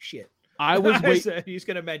 oh, shit. I was waiting. He's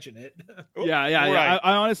going to mention it. Yeah. Right.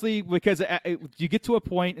 I honestly, because you get to a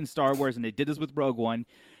point in Star Wars, and they did this with Rogue One,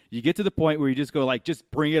 you get to the point where you just go like,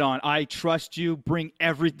 just bring it on. I trust you. Bring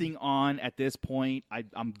everything on at this point.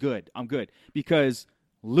 I'm good. Because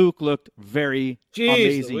Luke looked very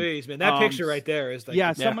amazing. Louise, man. That picture right there is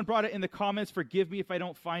like... someone brought it in the comments. Forgive me if I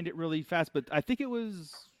don't find it really fast, but I think it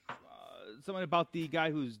was someone about the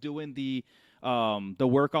guy who's doing the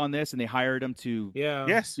work on this, and they hired him to...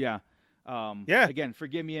 Again,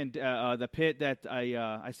 forgive me, and the pit that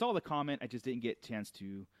I saw the comment, I just didn't get a chance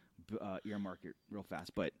to earmark it real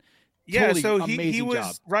fast, but so he was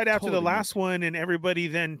job. Right after the last one, and everybody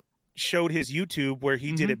then showed his YouTube where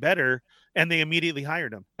he did it better, and they immediately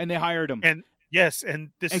hired him. And this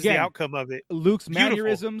is the outcome of it. Luke's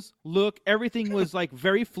mannerisms, everything was like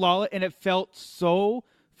very flawless, and it felt so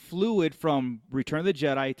fluid from Return of the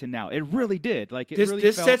Jedi to now. It really did. Like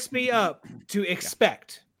this sets me up to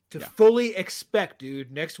expect, fully expect, dude.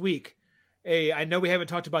 Next week, I know we haven't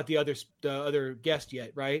talked about the other guest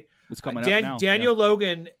yet, right? It's coming up now. Daniel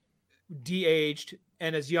Logan de-aged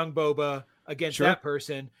and as young Boba against that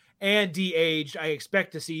person. And de-aged, I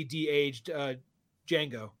expect to see de-aged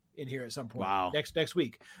Django in here at some point. Wow. Next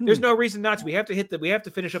week. There's no reason not to. We have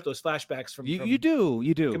to finish up those flashbacks from you do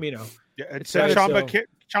Camino. Yeah,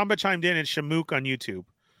 Chamba chimed in and Shamook on YouTube.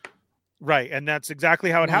 Right, and that's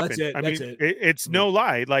exactly how it happened. That's It's no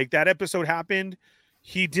lie. Like that episode happened.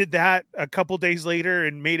 He did that a couple days later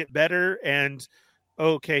and made it better. And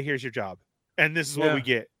okay, here's your job, and this is what we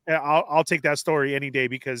get. I'll take that story any day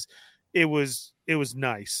because it was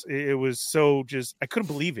nice. It was so just I couldn't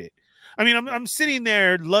believe it. I mean, I'm sitting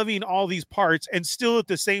there loving all these parts and still at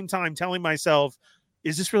the same time telling myself,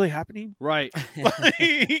 is this really happening? Right.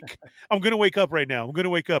 Like, I'm gonna wake up right now. I'm gonna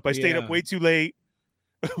wake up. I stayed up way too late.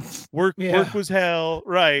 Work was hell,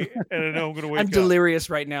 right? And I know I'm gonna wake up. I'm delirious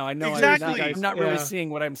right now. I know exactly. I'm not really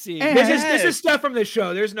seeing what I'm seeing. This is stuff from the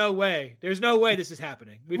show. There's no way this is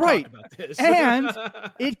happening. We've talked about this. And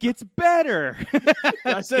it gets better.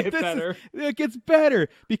 It gets better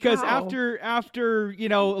because after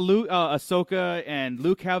Luke, Ahsoka and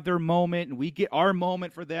Luke have their moment, and we get our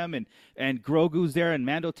moment for them, and Grogu's there, and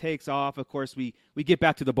Mando takes off. Of course, we get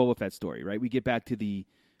back to the Boba Fett story, right? We get back to the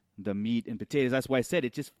meat and potatoes. That's why I said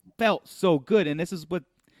it just felt so good. And this is what,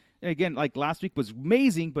 again, like last week was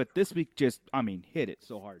amazing, but this week just, hit it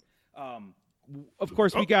so hard. Of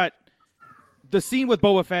course, we got the scene with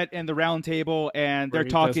Boba Fett and the round table, and they're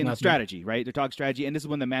talking strategy, right? They're talking strategy, and this is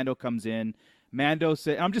when the Mando comes in. Mando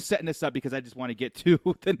said, I'm just setting this up because I just want to get to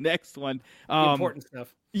the next one. Important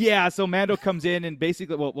stuff. Yeah, so Mando comes in and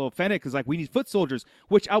basically, Fennec is like, we need foot soldiers,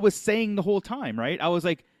 which I was saying the whole time, right? I was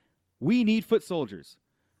like, we need foot soldiers.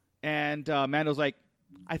 And Mando's like,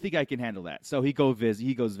 I think I can handle that. So he goes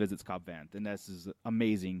visits Cobb Vanth, and this is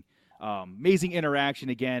amazing, amazing interaction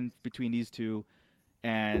again between these two.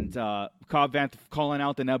 And Cobb Vanth calling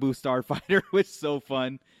out the Naboo starfighter was so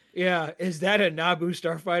fun. Yeah, is that a Naboo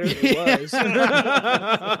starfighter? It was.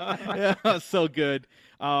 Yeah, so good.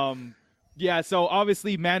 Yeah, so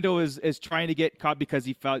obviously Mando is trying to get Cobb because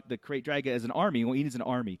he felt the Krayt Dragon as an army. Well, he needs an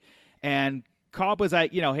army, and Cobb was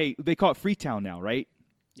like, hey, they call it Freetown now, right?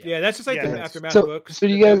 Yeah, that's just like the Aftermath book. So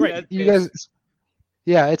you guys,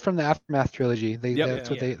 yeah, it's from the Aftermath trilogy.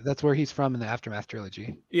 That's where he's from in the Aftermath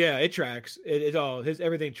trilogy. Yeah, it tracks. It all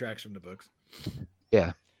everything tracks from the books.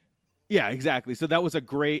 Yeah. Yeah, exactly. So that was a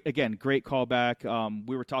great callback.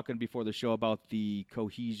 We were talking before the show about the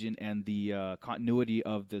cohesion and the continuity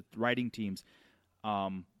of the writing teams,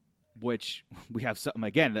 which we have something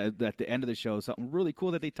again at the end of the show, something really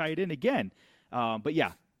cool that they tied in again. But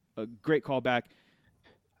yeah, a great callback.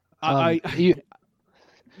 Yeah,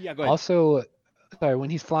 go ahead. Also, sorry,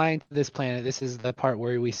 when he's flying to this planet, this is the part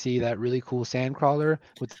where we see that really cool sandcrawler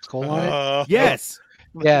with the skull on it. Yes.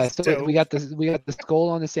 Yeah, so we got the skull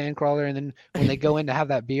on the sandcrawler, and then when they go in to have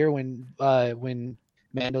that beer, when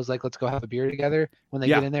Mando's like, let's go have a beer together, when they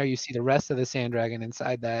get in there, you see the rest of the sand dragon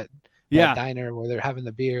inside that diner where they're having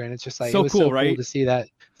the beer, and it's just like, so it was cool, so right? Cool to see that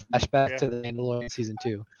flashback to the Mandalorian season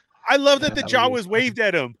 2. I love that the jaw was waved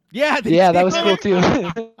at him. Yeah, that was cool too.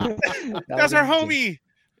 That's our homie.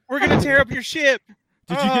 We're gonna tear up your ship.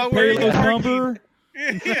 Did you get Pelgo's number?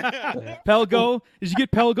 Pelgo? Did you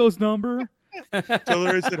get Pelgo's number? Tell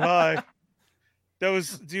her I said hi. That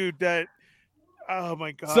was, dude. That. Oh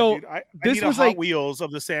my god. So dude. I this need was a Hot like Wheels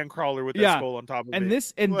of the Sandcrawler with that skull on top of it.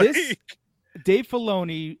 This Dave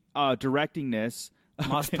Filoni directing this.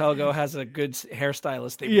 Mos Pelgo has a good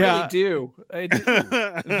hairstylist. They really do.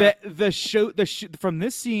 The show from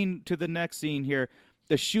this scene to the next scene here,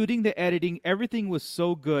 the shooting, the editing, everything was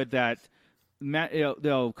so good that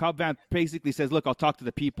Cobb Vanth basically says, "Look, I'll talk to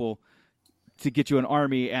the people to get you an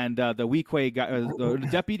army." And the Weequay guy, the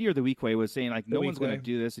deputy or the Weequay was saying like, "No one's going to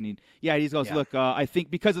do this." And he goes, "Look, I think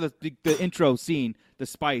because of the intro scene, the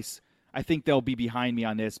spice, I think they'll be behind me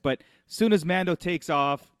on this." But as soon as Mando takes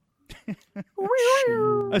off.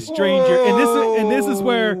 A stranger, and this is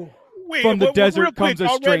where from the desert comes a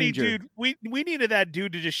stranger. Dude, we needed that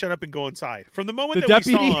dude to just shut up and go inside from the moment that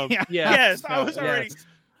we saw him. Yes, I was already.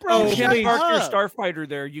 Bro, you can't park your starfighter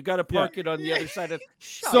there. You got to park it on the other side of.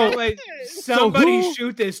 Somebody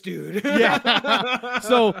shoot this dude. Yeah.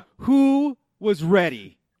 So who was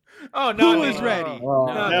ready? Oh no! Who was ready?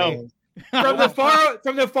 No. From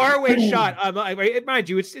the far away shot, mind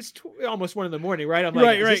you, it's almost 1 a.m, right? I'm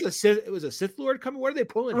like, right. It was a Sith Lord coming. What are they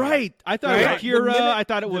pulling? Right. I thought it was Kira. I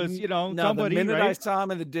thought it was somebody. The minute right? I saw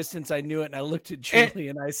him in the distance, I knew it, and I looked at Julie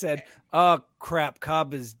and I said, "Oh crap,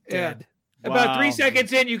 Cobb is dead." Yeah. Wow. About 3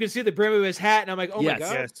 seconds in, you can see the brim of his hat, and I'm like, "Oh my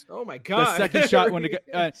god! Yes. Oh my god!" The second shot when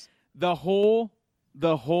the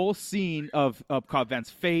whole scene of Cobb Vanth's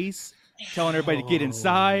face, telling everybody to get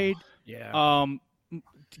inside. Yeah.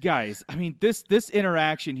 Guys, I mean this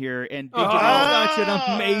interaction here, and they did such an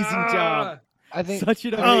amazing job. I think such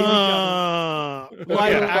an amazing job.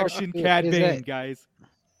 Live action Cad Bane, guys.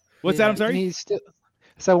 What's that? I'm sorry. He's still.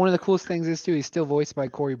 So one of the coolest things is too, he's still voiced by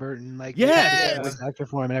Corey Burton. Like, voice actor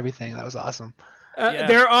for him and everything. That was awesome.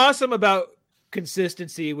 They're awesome about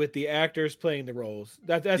consistency with the actors playing the roles.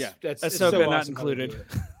 That's Ahsoka so not awesome included.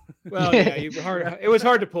 Well, yeah, it was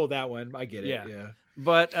hard to pull that one. I get it. Yeah.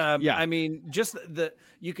 But I mean, just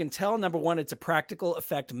you can tell, number one, it's a practical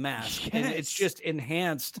effect mask, and it's just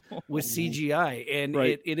enhanced with CGI, and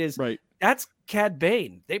it is that's Cad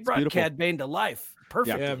Bane. They brought Cad Bane to life.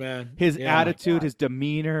 Perfect. Yeah, man. His attitude, his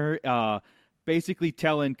demeanor, basically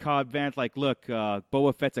telling Cobb Vanth, like, look,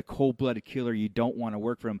 Boba Fett's a cold-blooded killer. You don't want to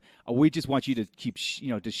work for him. We just want you to keep,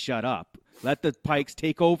 to shut up. Let the Pikes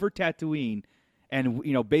take over Tatooine. And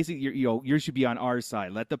basically, you should be on our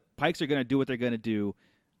side. Let the Pikes are going to do what they're going to do.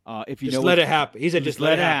 If you just let it happen. He said, just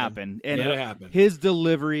let it happen. And let it happen. His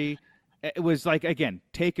delivery, it was like, again,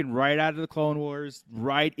 taken right out of the Clone Wars,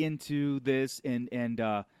 right into this, and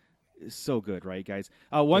so good, right, guys?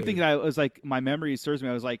 One thing that I was like, my memory serves me.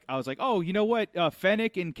 I was like, oh, you know what?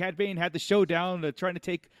 Fennec and Cad Bane had the showdown trying to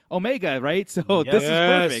take Omega, right? So this is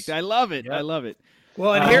perfect. I love it. Yep. I love it.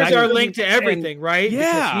 Well, and here's our link to everything, right?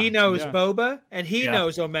 Yeah. Because he knows Boba, and he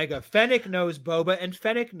knows Omega. Fennec knows Boba, and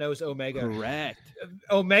Fennec knows Omega. Correct.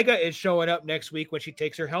 Omega is showing up next week when she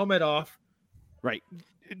takes her helmet off. Right.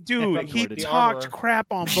 Dude, he talked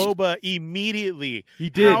crap on Boba immediately. He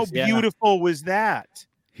did. How beautiful was that?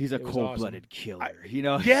 He's a cold-blooded killer,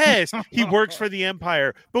 Yes, he works for the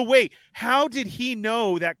Empire. But wait, how did he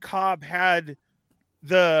know that Cobb had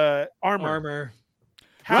the armor?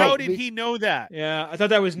 How did he know that? Yeah, I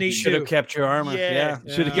thought that was neat. Should have kept your armor.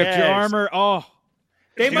 Should have kept your armor. Oh,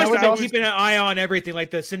 they must have been keeping an eye on everything.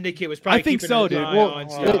 Like the Syndicate was probably. I think so, dude.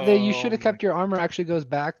 You should have kept your armor actually goes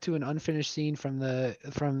back to an unfinished scene from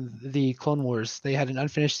the Clone Wars. They had an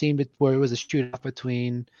unfinished scene where it was a shootout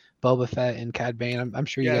between Boba Fett and Cad Bane. I'm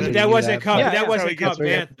sure you guys. That wasn't Cobb. That wasn't Cobb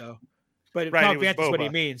Vanth though. But Right, Cobb it was Vanth is what he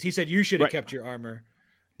Boba. means. He said you should have kept your armor.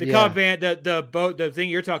 The Cobb Vanth, the thing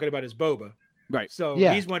you're talking about is Boba. Right. So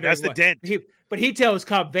he's wondering. That's the dent. But he tells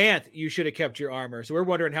Cobb Vanth you should have kept your armor. So we're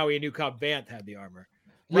wondering how he knew Cobb Vanth had the armor.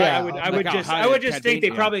 Right. Yeah, I would just think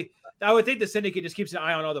they probably. I would think the Syndicate just keeps an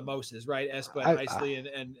eye on all the Moses, right? Espa, Isley,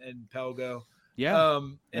 and Pelgo. Yeah.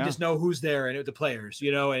 And just know who's there and the players,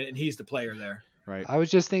 and he's the player there. Right. I was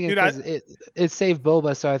just thinking because it saved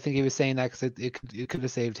Boba, so I think he was saying that because it could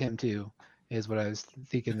have saved him too. Is what I was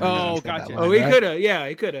thinking. Oh, gotcha. He could have. Yeah,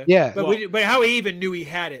 he could have. Yeah. But how he even knew he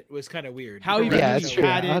had it was kind of weird. How he had it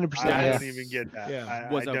 100%. I don't even get that.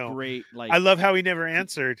 Yeah. Was a great I love how he never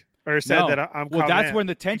answered or said that I'm. Well, Cobb that's Vanth. when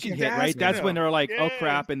the tension hit, right? That's when they were like, "Oh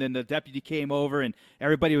crap!" And then the deputy came over, and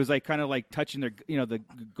everybody was like, kind of like touching their,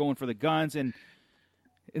 going for the guns, and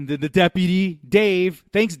the deputy Dave,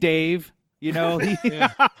 thanks Dave, he.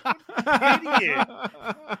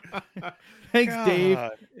 Thanks, Dave.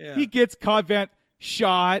 Yeah. He gets Cobb Vanth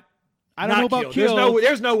shot. I don't know about killed.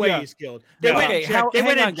 There's no way he's killed. They went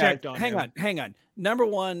and checked on him. Hang on. Number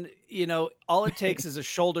one, all it takes is a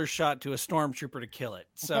shoulder shot to a stormtrooper to kill it.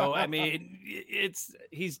 So I mean,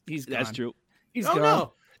 he's gone. That's true. He's gone.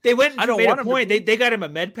 No. They went and made a point. They got him a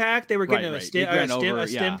med pack. They were getting him a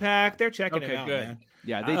stim pack. They're checking it out, man.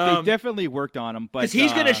 Yeah, they definitely worked on him. But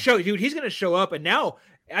he's going to show, dude. He's going to show up, and now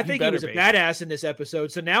I think he was a badass in this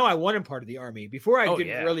episode. So now I want him part of the army. Before I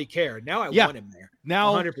didn't really care. Now I want him there.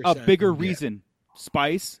 Now 100%. a bigger reason: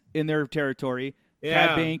 Spice in their territory,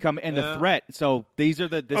 Cad Bane come, and the threat. So these are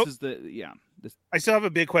I still have a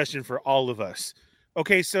big question for all of us.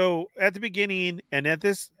 Okay, so at the beginning and at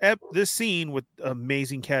this scene with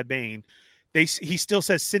amazing Cad Bane, he still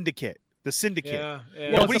says Syndicate. The Syndicate.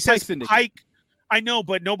 Yeah. Nobody says Pike. I know,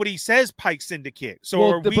 but nobody says Pike Syndicate. So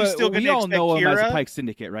are we still going to expect know him Kira, as Pike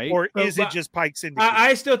Syndicate, right? Or is it just Pike Syndicate?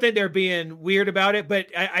 I still think they're being weird about it, but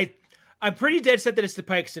I'm pretty dead set that it's the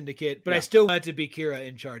Pike Syndicate, but I still want it to be Kira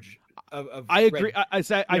in charge of I agree.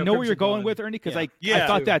 I know where you're going with, Ernie, because I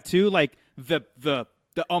thought that too. Like the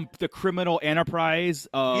criminal enterprise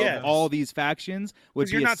of all these factions would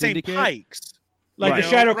be you're a not syndicate. saying Pikes. Like the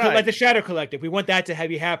Shadow, like the Shadow Collective. We want that to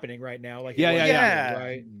be happening right now. Like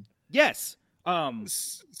right. Yes.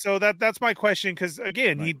 So that's my question, because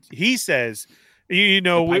again, he says,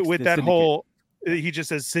 with that whole, he just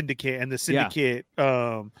says Syndicate, and the Syndicate.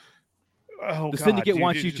 The Syndicate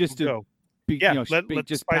wants you just to be, let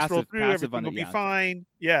just Spice passive, roll through. passive Everything on will it. be fine.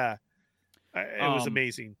 Yeah, it was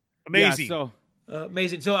amazing. Amazing. Yeah,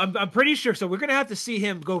 amazing. So I'm pretty sure. So we're gonna have to see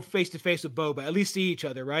him go face to face with Boba. At least see each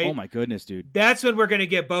other, right? Oh my goodness, dude. That's when we're gonna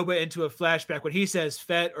get Boba into a flashback. When he says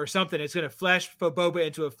Fett or something, it's gonna flash for Boba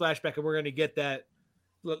into a flashback, and we're gonna get that.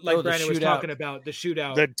 Like Brandon was talking about, the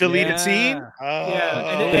shootout, the deleted scene.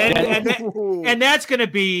 And that's gonna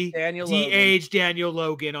be de-aged Daniel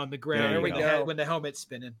Logan on the ground when the helmet's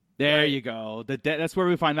spinning. There you go. That's where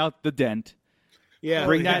we find out the dent. Yeah,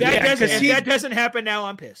 Bring that. If that doesn't happen now,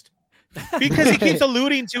 I'm pissed. Because he keeps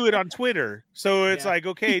alluding to it on Twitter. So it's like,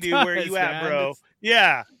 okay, dude, where are you at, bro?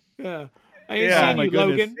 Yeah. I ain't seen you,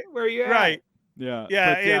 Logan. Where are you at? Right. Yeah.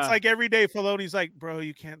 Yeah. It's like every day Filoni's like, bro,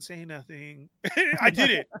 you can't say nothing. I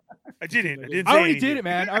did it. I didn't say already anything. did it,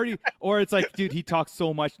 man. Or it's like, dude, he talks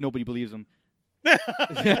so much, nobody believes him.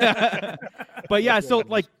 But yeah, so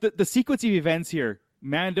like the sequence of events here,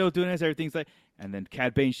 Mando doing this, everything's like, and then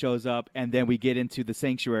Cad Bane shows up, and then we get into the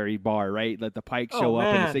Sanctuary bar, right? Let the Pikes show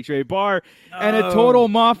up in the Sanctuary bar, and a total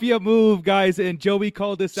mafia move, guys. And Joey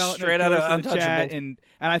called this out straight out of the chat, and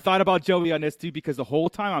I thought about Joey on this too, because the whole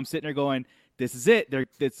time I'm sitting there going, this is it.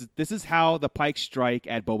 This is how the Pikes strike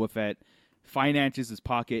at Boba Fett, finances his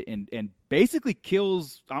pocket, and basically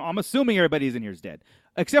kills. I'm assuming everybody's in here is dead.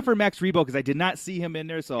 Except for Max Rebo, because I did not see him in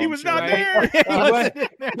there. So he was not there.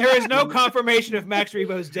 There is no confirmation of Max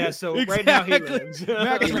Rebo's death. So right now he lives.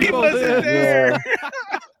 Max Rebo wasn't there.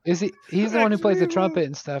 Is he? He's the one who plays the trumpet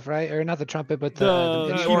and stuff, right? Or not the trumpet, but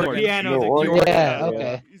the piano. Yeah.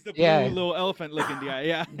 Okay. He's the blue little elephant looking guy.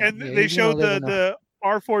 Yeah. And they showed the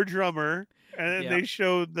R4 drummer. And then they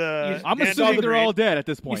showed the. I'm assuming they're all dead at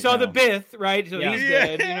this point. You saw the Bith, right? So he's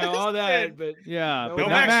dead. You know all that, but but no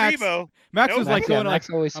Max Rebo. Max was like going Max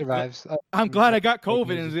always survives. I'm glad I got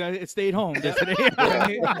COVID and it stayed home yesterday.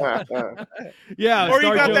 Yeah. Or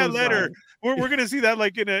you got that letter. We're gonna see that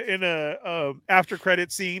like in a after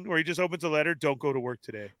credit scene where he just opens a letter. Don't go to work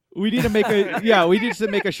today. We need to make we need to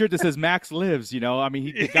make a shirt that says Max lives. You know, I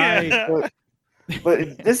mean, the guy.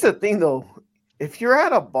 But this is the thing, though. If you're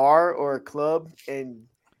at a bar or a club and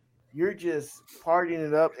you're just partying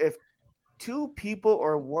it up, if two people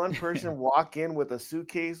or one person walk in with a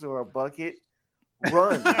suitcase or a bucket,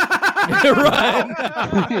 run. Run.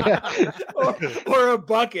 or a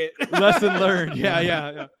bucket. Lesson learned.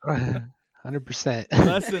 Yeah. 100%.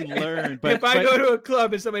 Lesson learned. But if I go to a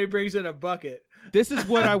club and somebody brings in a bucket. This is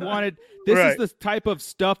what I wanted. This is the type of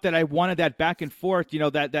stuff that I wanted, that back and forth, you know,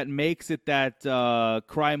 that makes it that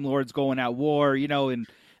crime lords going at war, you know, and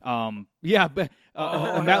Matt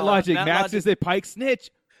Logic, Max is a Pike snitch.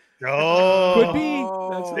 Could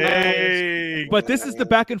be. But this is the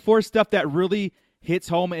back and forth stuff that really hits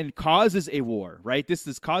home and causes a war, right? This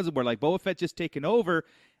is causing war. Like Boba Fett just taking over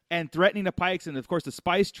and threatening the Pikes, and of course the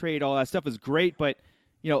spice trade, all that stuff is great, but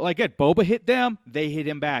you know, like Boba hit them, they hit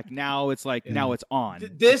him back. Now it's like now it's on.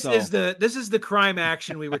 This is the crime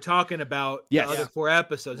action we were talking about the other 4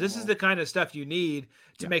 episodes. This is the kind of stuff you need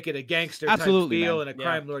to make it a gangster type feel and a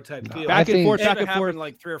crime lord type feel. Back and forth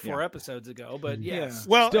like 3 or 4 episodes ago, but yes.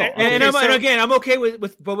 Well, still, and again, I'm okay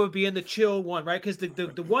with Boba being the chill one, right? Because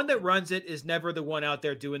the one that runs it is never the one out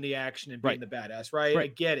there doing the action and being the badass, right? I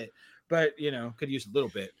get it, but you know, could use a little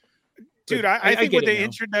bit. Dude, I think with the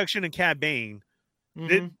introduction of Cad Bane,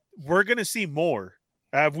 we're gonna see more.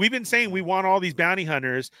 We've been saying we want all these bounty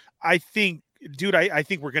hunters. I think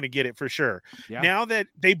we're gonna get it for sure. Yeah. Now that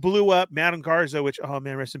they blew up Madame Garza, which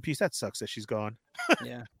rest in peace. That sucks that she's gone.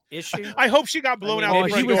 Yeah, is she? I hope she got blown out.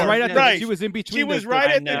 She was right at the. She was in between. She was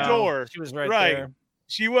right at the door. She was right there.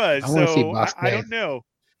 She was. So I don't know.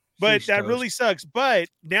 But that really sucks. But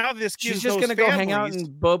now this gives she's just going to go hang out in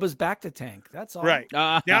Boba's back to tank. That's all. Right.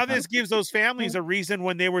 Now this gives those families a reason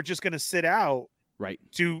when they were just going to sit out. Right.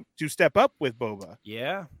 To step up with Boba.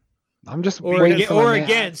 Yeah. I'm just or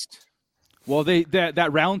against. Well, that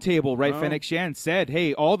round table, right? Fennec Shan said,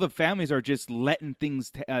 "Hey, all the families are just letting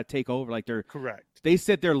things take over. Like they're correct. They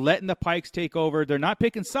said they're letting the Pikes take over. They're not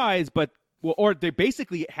picking sides, or they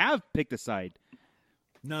basically have picked a side.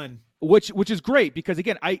 None. Which is great because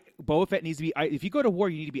again, Boba Fett needs to be. If you go to war,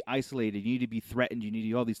 you need to be isolated. You need to be threatened. You need to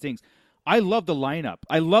do all these things. I love the lineup.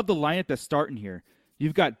 I love the lineup that's starting here.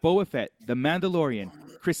 You've got Boba Fett, the Mandalorian,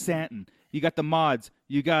 Chris Santon. You got the mods.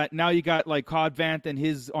 You got like Cobb Vanth and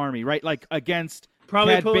his army, right? Like against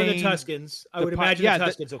probably Cad pulling Bane, the Tuskens. I would imagine the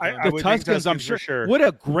Tuskens. The Tuskens, I'm sure. What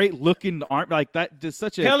a great looking army like that. Just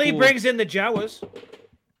such a. Kelly brings in the Jawas.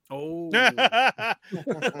 Oh.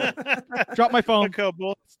 Drop my phone. A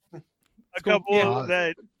couple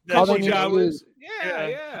that Jawas.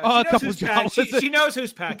 Yeah. Oh, a couple Jawas. She knows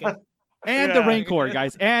who's packing. And the Rancor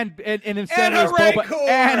guys, and Boba,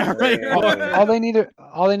 and a Rancor.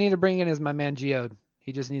 All they need to bring in is my man Geode.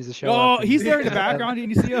 He just needs to show up. Oh, he's there in the background.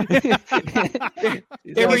 Didn't you see him?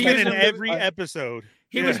 They were using every episode.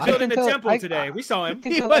 He was building the temple today. We saw him.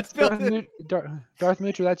 He was building. Darth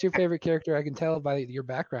Moocher, that's your favorite character. I can tell by your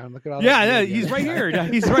background. Look at all. Yeah, he's right here.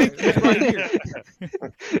 He's right here.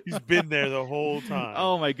 He's been there the whole time.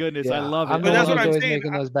 Oh my goodness, I love it. I'm but that's what I'm always saying.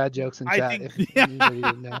 Making those bad jokes in chat. I think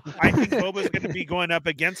Boba's going to be going up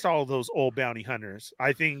against all those old bounty hunters.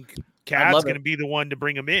 I think Cad's going to be the one to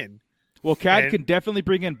bring them in. Well, Cad can definitely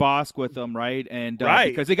bring in Bosk with them, right? And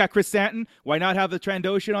because they got Chris Stanton, why not have the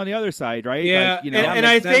Trandoshan on the other side, right? Yeah, like, you know, and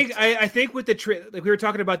I think with the like we were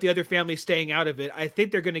talking about the other families staying out of it, I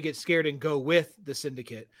think they're going to get scared and go with the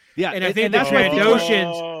Syndicate. Yeah, and I think the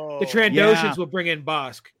Trandoshans will bring in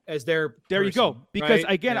Bosk as their. There you go. Because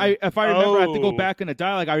again, if I remember, I have to go back in the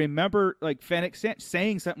dialogue. I remember like Fennec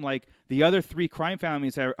saying something like the other 3 crime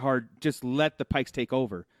families are just let the Pikes take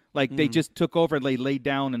over. Like they just took over and they laid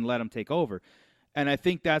down and let them take over. And I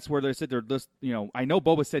think that's where they said they're just, you know, I know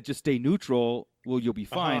Boba said just stay neutral. Well, you'll be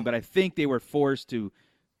fine. But I think they were forced to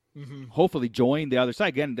hopefully join the other side.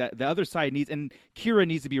 Again, the other side needs, and Kira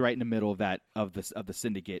needs to be right in the middle of that, of the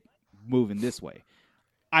Syndicate moving this way.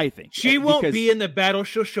 I think she won't be in the battle.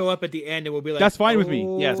 She'll show up at the end and we'll be like, that's fine with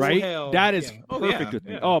me. Yes, right. Hell. That is perfect with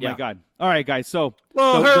me. Oh my God. All right, guys. So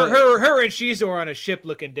her and Shizu are on a ship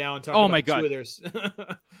looking down. Talking my God.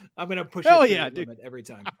 I'm gonna push it every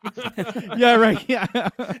time. Yeah, right. Yeah.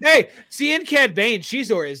 Hey, seeing Cad Bane,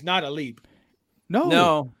 Shizor is not a leap.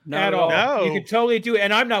 No, at all. No. You can totally do it,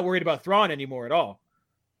 and I'm not worried about Thrawn anymore at all.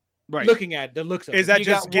 Right. Looking at the looks of is it. that you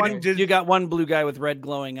just you got one blue guy with red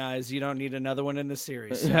glowing eyes. You don't need another one in the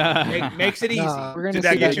series. Makes it easy. Did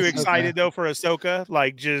that get you excited though for Ahsoka?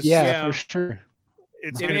 Like just for sure.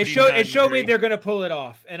 It showed me they're going to pull it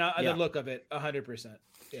off, and the look of it, 100%.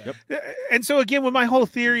 Yeah. Yep. And so again, with my whole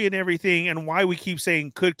theory and everything, and why we keep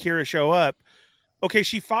saying could Kira show up? Okay,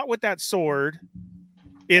 she fought with that sword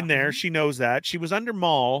in there. She knows that she was under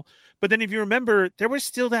Maul, but then if you remember, there was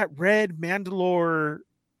still that red Mandalorian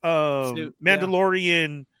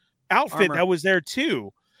outfit armor that was there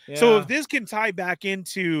too. Yeah. So if this can tie back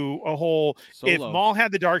into a whole, if Maul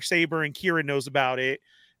had the Darksaber and Kira knows about it,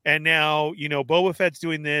 and now, you know, Boba Fett's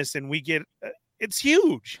doing this and we get, it's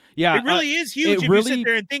huge. Yeah. It really is huge if you sit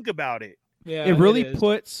there and think about it. Yeah. It really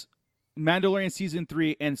puts Mandalorian season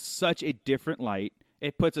 3 in such a different light.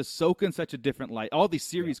 It puts Ahsoka in such a different light. All these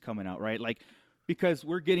series coming out, right? Like, because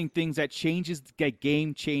we're getting things that get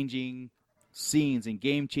game-changing scenes and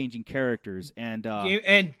game-changing characters and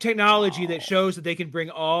technology that shows that they can bring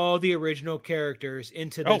all the original characters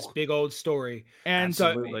into this big old story. And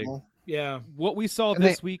absolutely. What we saw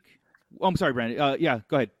this week. Oh, I'm sorry, Brandon. Yeah,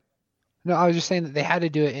 go ahead. No, I was just saying that they had to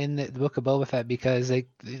do it in the Book of Boba Fett because it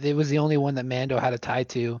was the only one that Mando had a tie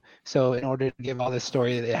to. So in order to give all this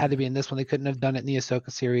story, it had to be in this one. They couldn't have done it in the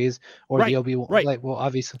Ahsoka series or the Obi-Wan. Right. Like, well,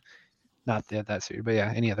 obviously not that series, but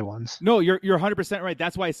yeah, any other ones. No, you're 100% right.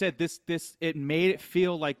 That's why I said this. It made it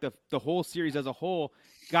feel like the whole series as a whole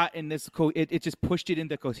got in this. It just pushed it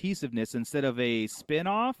into cohesiveness instead of a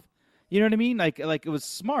spin-off. You know what I mean? Like it was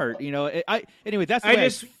smart. You know. Anyway, that's the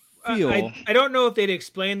way I don't know if they'd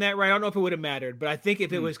explain that right. I don't know if it would have mattered, but I think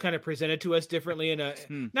if it was kind of presented to us differently not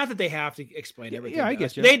that they have to explain everything. Yeah, I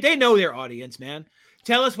guess they know their audience, man.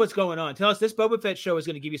 Tell us what's going on. Tell us this Boba Fett show is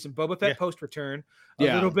going to give you some Boba Fett post-return, a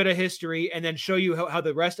little bit of history, and then show you how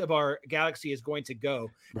the rest of our galaxy is going to go.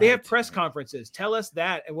 Right. They have press conferences. Tell us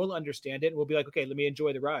that, and we'll understand it, and we'll be like, okay, let me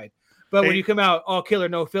enjoy the ride. But when you come out all killer,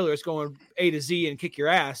 no fillers, going A to Z and kick your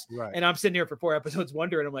ass, and I'm sitting here for 4 episodes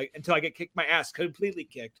wondering, I'm like, until I get kicked my ass completely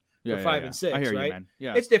kicked. For 5 and 6, I hear right? you, man.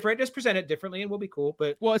 Yeah, it's different. Just present it differently, and we'll be cool.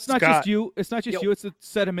 But it's not just you. It's not just you. It's the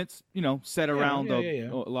sediments, set around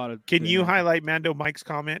a lot of. Can you highlight Mando Mike's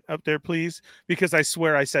comment up there, please? Because I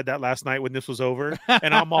swear I said that last night when this was over,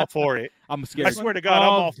 and I'm all for it. I'm scared. I swear to God, I'm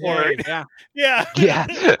all for it. Yeah.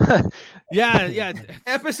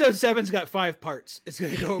 Episode 7's got 5 parts. It's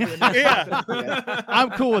gonna go over the next.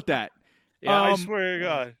 I'm cool with that. Yeah, I swear to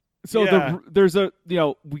God. So there's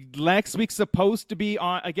next week's supposed to be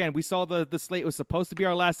on again. We saw the slate was supposed to be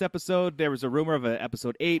our last episode. There was a rumor of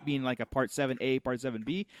episode 8 being like a part 7A, part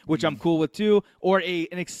 7B, which I'm cool with too, or an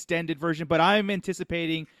extended version. But I'm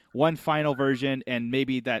anticipating one final version and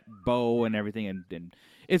maybe that bow and everything. And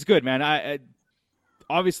it's good, man. I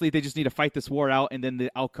obviously they just need to fight this war out, and then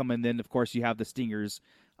the outcome, and then of course you have the stingers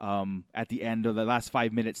at the end of the last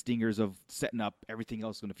 5-minute stingers of setting up everything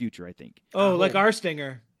else in the future. I think. Oh, like our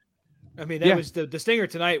stinger. I mean, that was the stinger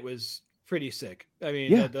tonight was pretty sick. I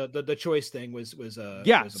mean, the choice thing was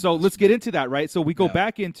so let's get into that, right? So we go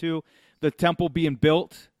back into the temple being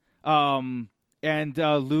built, and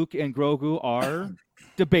Luke and Grogu are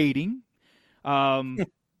debating, or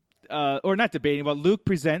not debating, but Luke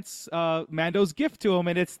presents Mando's gift to him,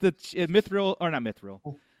 and it's the Mithril, or not Mithril.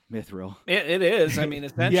 Mithril. It is. I mean,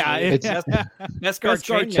 essentially, it's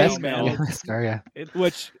Beskar chainmail.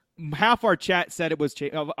 Which. Half our chat said it was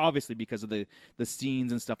obviously because of the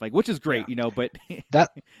scenes and stuff which is great, but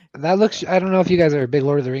that looks. I don't know if you guys are big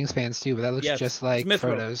Lord of the Rings fans too, but that looks just like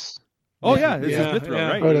Frodo's. Oh yeah, this is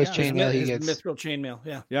Mithril, right? Frodo's chainmail. He gets Mithril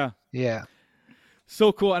chainmail. Yeah.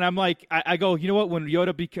 So cool. And I'm like, I go, you know what? When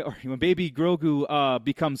when Baby Grogu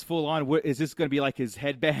becomes full on, is this going to be like his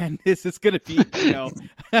headband? Is this going to be,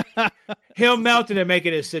 He'll melt it and make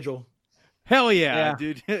it his sigil. Hell yeah,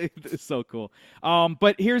 dude. It's so cool.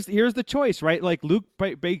 But here's the choice, right? Like Luke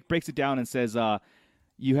breaks it down and says,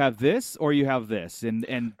 you have this or you have this, and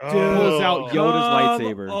pulls out Yoda's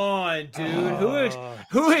lightsaber. Come on, dude.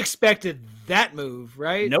 Who expected that move,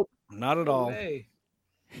 right? Nope, not at all.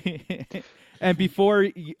 And before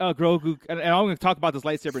Grogu, and I'm going to talk about this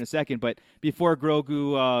lightsaber in a second, but before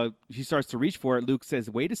Grogu, he starts to reach for it, Luke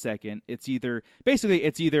says, wait a second. It's either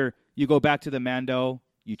you go back to the Mando,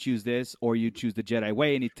 you choose this, or you choose the Jedi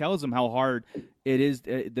way. And he tells him how hard it is.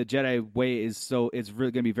 The Jedi way it's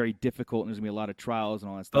really going to be very difficult, and there's going to be a lot of trials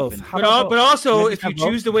and all that stuff. But also, if you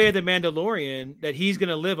choose the way of the Mandalorian, that he's going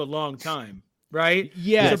to live a long time. Right.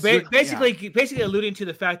 Yeah. So basically alluding to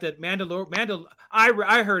the fact that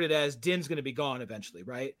I heard it as Din's going to be gone eventually,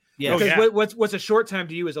 right? Yeah. Because what's a short time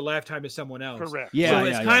to you is a lifetime to someone else. Correct. Yeah. So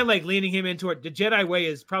it's kind of like leaning him into it. The Jedi way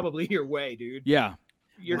is probably your way, dude. Yeah.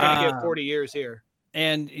 You're going to get 40 years here.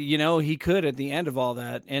 And he could at the end of all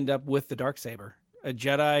that end up with the Darksaber, a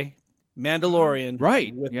Jedi Mandalorian,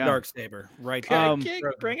 right? With Darksaber, right?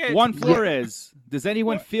 Bring it. Juan Flores. Does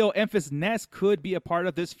anyone feel Enfys Nest could be a part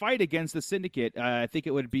of this fight against the Syndicate? I think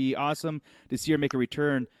it would be awesome to see her make a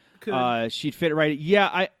return. She'd fit right.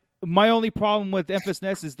 Yeah, my only problem with Enfys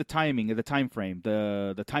Nest is the timing, the time frame,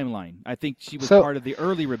 the timeline. I think she was part of the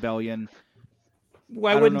early rebellion.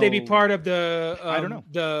 Why wouldn't they be part of the? I don't know,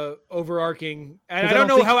 the overarching. I don't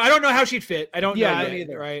know how she'd fit. I don't know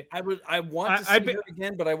either. Right. I want to see her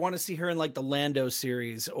again, but I want to see her in like the Lando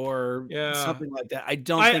series or something like that. I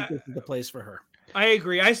don't think this is the place for her. I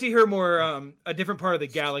agree. I see her more a different part of the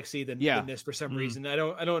galaxy than this for some reason. I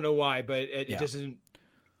don't know why, but it just isn't.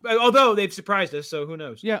 Although they've surprised us, so who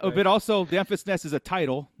knows? Yeah, right? But also the Enfys Nest is a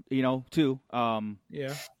title, too.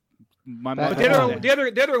 Yeah. But the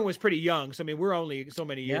other one was pretty young, so I mean we're only so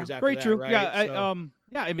many years after very that. True. Right?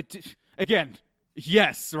 Yeah, I mean, again,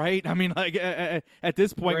 yes, right. I mean, like at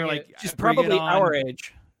this point, you're like, she's probably our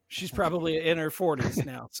age. She's probably in her 40s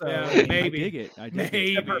now. So maybe I dig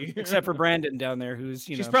it. Except for Brandon down there, who's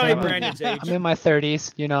she's probably Brandon's age. I'm in my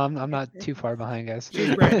 30s. I'm not too far behind, guys.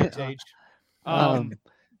 She's Brandon's age.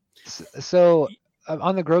 So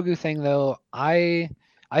on the Grogu thing, though,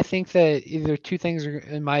 I think that either two things are,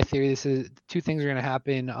 in my theory, two things are going to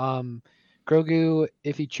happen. Grogu,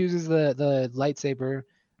 if he chooses the lightsaber,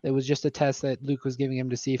 it was just a test that Luke was giving him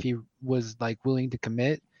to see if he was like willing to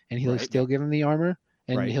commit, and he'll still give him the armor,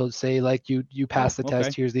 and he'll say like you passed the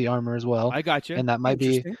test, here's the armor as well. I got you. And that might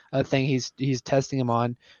be a thing he's testing him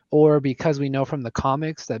on, or because we know from the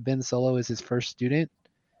comics that Ben Solo is his first student,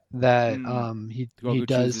 that he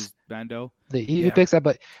does Bando. He picks up,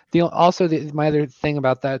 but my other thing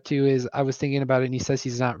about that too is I was thinking about it, and he says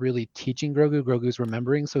he's not really teaching Grogu. Grogu's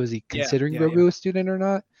remembering. So is he considering Grogu a student or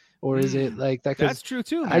not, or is it like that? That's true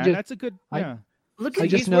too, man. That's a good. Look,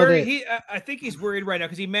 he's worried. I think he's worried right now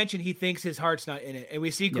because he mentioned he thinks his heart's not in it, and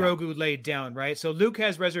we see Grogu laid down, right? So Luke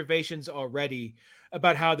has reservations already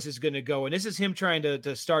about how this is going to go, and this is him trying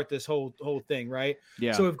to start this whole thing, right?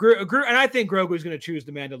 Yeah. So if and I think Grogu is going to choose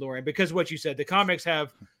the Mandalorian because what you said, the comics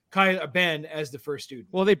have Ben as the first student.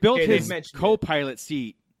 Well, they built his co-pilot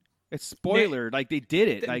seat. It's spoiler. Like they did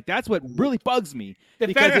it. Like that's what really bugs me.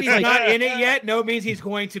 The fact that he's not in it yet, means he's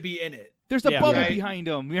going to be in it. There's a bubble behind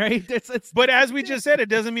him, right? It's. But as we just said, it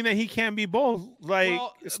doesn't mean that he can't be both. Like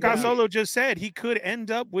Scott Solo just said, he could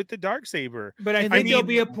end up with the Darksaber. But I think there'll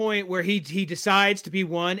be a point where he decides to be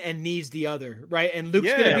one and needs the other, right? And Luke's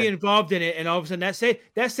going to be involved in it, and all of a sudden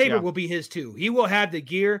that saber will be his too. He will have the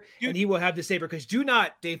gear and he will have the saber. Because do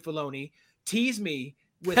not, Dave Filoni, tease me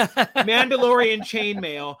with Mandalorian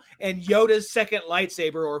chainmail and Yoda's second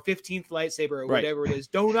lightsaber or 15th lightsaber or whatever it is.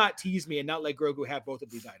 Do not tease me and not let Grogu have both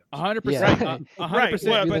of these items. 100%. 100%.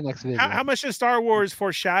 Well, how much does Star Wars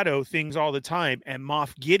foreshadow things all the time? And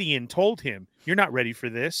Moff Gideon told him, "You're not ready for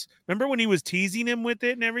this." Remember when he was teasing him with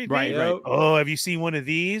it and everything? Right. Oh, have you seen one of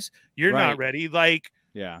these? You're not ready. Like,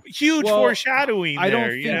 yeah, huge foreshadowing. I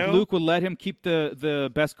don't think Luke would let him keep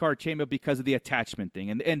the Beskar chainmail because of the attachment thing.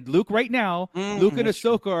 And Luke right now, Luke and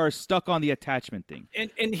Ahsoka are stuck on the attachment thing.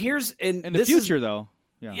 And here's in the future though.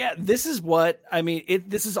 Yeah, this is what I mean.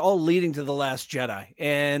 This is all leading to The Last Jedi.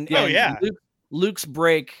 And Luke's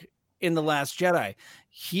break in The Last Jedi.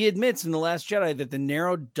 He admits in The Last Jedi that the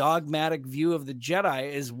narrow dogmatic view of the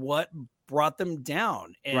Jedi is what brought them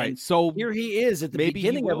down. And so here he is at the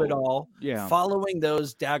beginning of it all, following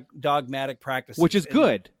those dogmatic practices, which is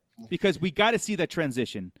good because we got to see that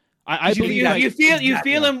transition. I believe you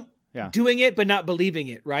feel him doing it but not believing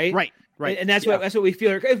it, right? Right. And that's what we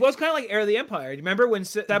feel. It was kind of like Heir of the Empire. Remember when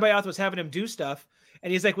Sabayoth was having him do stuff,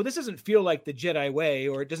 and he's like, "Well, this doesn't feel like the Jedi way,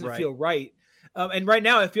 or it doesn't feel right." And right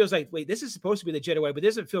now, it feels like, wait, this is supposed to be the Jedi way, but it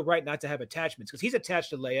doesn't feel right not to have attachments, because he's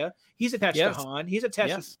attached to Leia, he's attached to Han, he's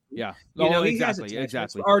attached. To, exactly.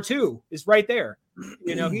 R2 is right there.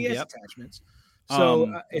 He has attachments.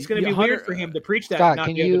 So it's going to be weird for him to preach that and not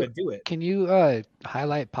be able to do it. Can you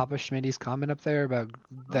highlight Papa Schmitty's comment up there about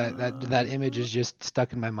that image is just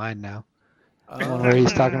stuck in my mind now. The one where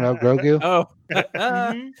he's talking about Grogu. Oh,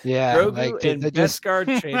 yeah, Grogu and Beskar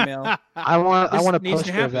chainmail. I want a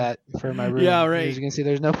poster of that for my room. Yeah, right. As you can see,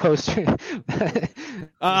 there's no poster.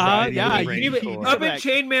 Up in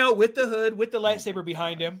chainmail with the hood, with the lightsaber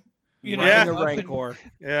behind him. The Rancor.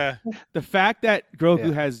 Yeah. The fact that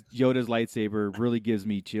Grogu has Yoda's lightsaber really gives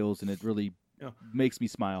me chills, and it really makes me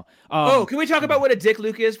smile. Can we talk about what a dick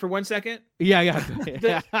Luke is for 1 second? Yeah.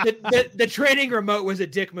 the training remote was a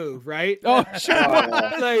dick move, right? Oh, sure.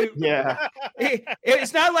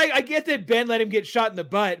 It's not like, I get that Ben let him get shot in the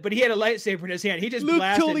butt, but he had a lightsaber in his hand. He just Luke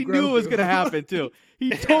blasted totally Grogu. knew it was going to happen too.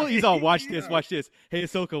 He's all, watch this. Hey,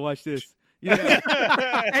 Ahsoka, watch this.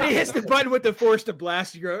 And he hits the button with the Force to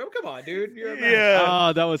blast you. Oh, come on, dude.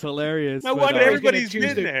 Oh, that was hilarious. No wonder everybody's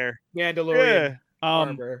been there. Mandalorian.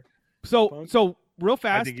 So real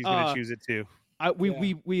fast. I think he's going to choose it too.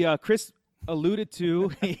 Chris alluded to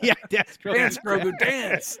dance Grogu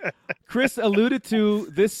dance. Chris alluded to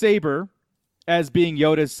this saber as being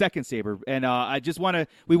Yoda's second saber, and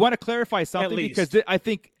we want to clarify something, because I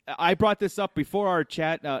think I brought this up before our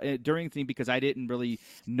chat during the thing, because I didn't really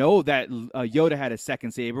know that Yoda had a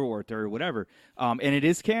second saber or a third or whatever, and it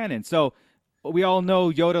is canon. So we all know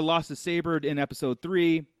Yoda lost a saber in Episode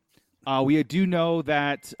 3. We do know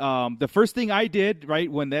that the first thing I did,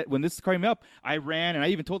 right, when this came up, I ran, and I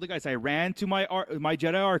even told the guys, I ran to my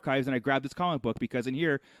Jedi archives and I grabbed this comic book, because in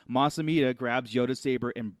here Mas Amedda grabs Yoda's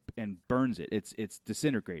saber and burns it. It's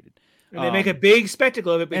disintegrated. And they make a big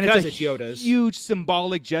spectacle of it because it's Yoda's. Huge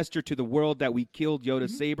symbolic gesture to the world that we killed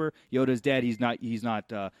Yoda's saber. Yoda's dead. He's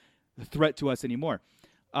not a threat to us anymore.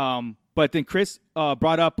 But then Chris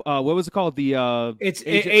brought up what was it called? The it's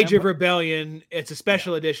Age of Rebellion. It's a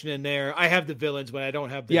special edition in there. I have the villains, but I don't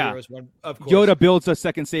have the heroes one. Of course, Yoda builds a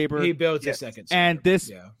second saber. He builds a second saber. And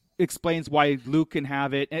this explains why Luke can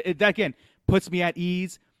have it. That again puts me at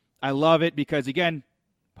ease. I love it, because again,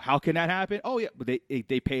 how can that happen? Oh yeah, but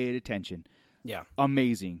they paid attention. Yeah,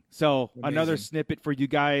 amazing. So another snippet for you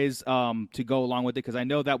guys to go along with it, because I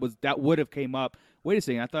know that would have came up. Wait a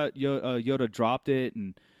second, I thought Yoda dropped it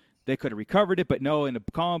and they could have recovered it, but no. In the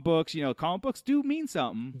comic books, comic books do mean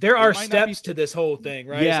something. There are steps to this whole thing,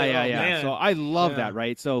 right? Yeah. So I love that,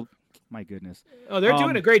 right? So, my goodness. Oh, they're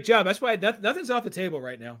doing a great job. That's why nothing's off the table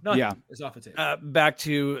right now. Nothing is off the table. Back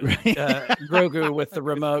to Grogu with the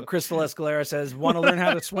remote. Crystal Escalera says, "Want to learn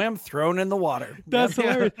how to swim? Thrown in the water." That's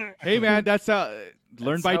hilarious. Hey, man, that's how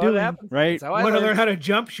learn by doing, right? Want to learn how to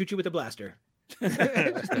jump? Shoot you with a blaster.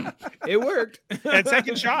 It worked. And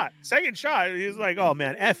second shot, he's like, "Oh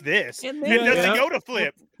man, f this." And then does the Yoda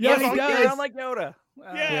flip. Yeah, he does. Sound like Yoda.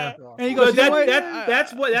 And he goes,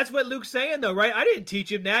 that's what Luke's saying though, right? I didn't teach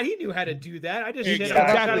him that. He knew how to do that. I just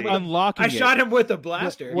shot him with a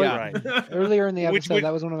blaster. Earlier in the episode,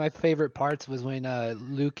 that was one of my favorite parts, was when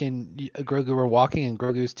Luke and Grogu were walking and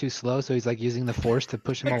Grogu was too slow, so he's like using the Force to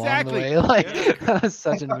push him along the way. That was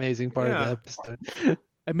such an amazing part of the episode.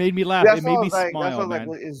 It made me laugh. It made me smile, man.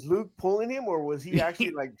 Is Luke pulling him, or was he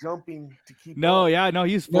actually like jumping to keep? No, he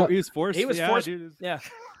was forced. He was forced. Yeah,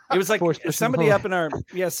 it was like somebody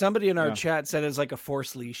in our chat said it's like a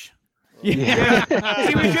force leash. Yeah.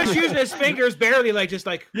 He was just using his fingers barely,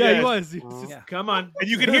 he was. Come on, and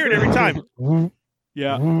you can hear it every time.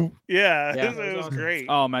 Yeah. It was great.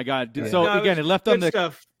 Oh my god! So again, it left on the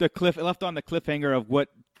cliff. It left on the cliffhanger of what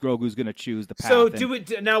Grogu's going to choose the path. So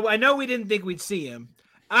now I know we didn't think we'd see him.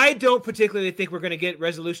 I don't particularly think we're going to get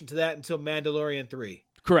resolution to that until Mandalorian 3.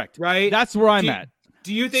 Correct. Right? That's where I'm at.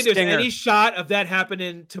 Do you think there's any shot of that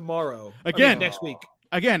happening tomorrow? Next week?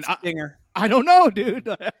 Again, Stinger. I don't know, dude.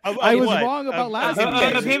 I was wrong about last week.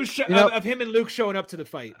 Of him and Luke showing up to the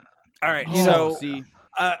fight. All right.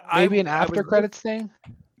 Maybe an after credits thing?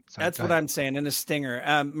 That's what I'm saying in a stinger.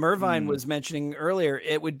 Mervine was mentioning earlier,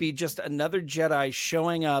 it would be just another Jedi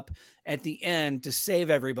showing up at the end to save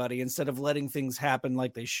everybody instead of letting things happen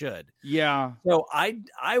like they should. Yeah. So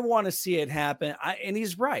I want to see it happen. And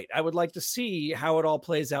he's right. I would like to see how it all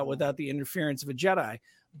plays out without the interference of a Jedi.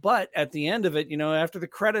 But at the end of it, after the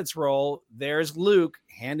credits roll, there's Luke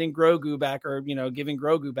handing Grogu back, or, giving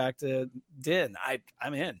Grogu back to Din.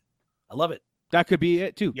 I'm in. I love it. That could be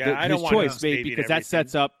it too. Yeah, I his don't choice, baby, because that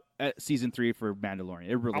sets up season 3 for Mandalorian.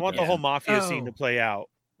 It really. I want the whole mafia scene to play out.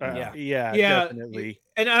 Yeah, definitely.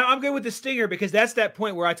 And I'm good with the stinger because that's that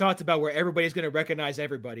point where I talked about where everybody's going to recognize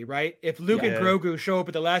everybody, right? If Luke and Grogu show up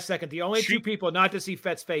at the last second, the only two people not to see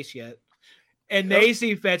Fett's face yet, and they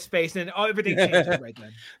see Fett's face, and everything changes right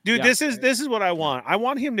then. Dude, this is what I want. I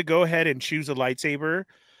want him to go ahead and choose a lightsaber.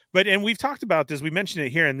 And we've talked about this. We mentioned it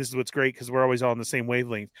here, and this is what's great because we're always all on the same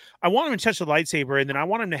wavelength. I want him to touch the lightsaber, and then I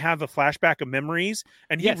want him to have a flashback of memories,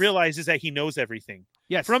 and he realizes that he knows everything.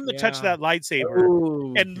 Yes. From the touch of that lightsaber.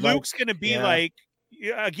 Ooh, and Luke's going to be like,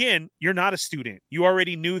 again, you're not a student. You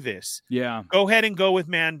already knew this. Yeah. Go ahead and go with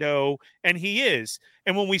Mando. And he is.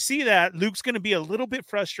 And when we see that, Luke's going to be a little bit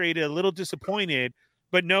frustrated, a little disappointed,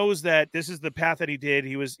 but knows that this is the path that he did.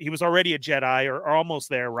 He was already a Jedi or almost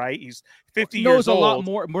there, right? He's 50 years old.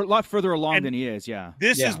 Knows a lot further along than he is, yeah.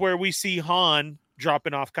 This is where we see Han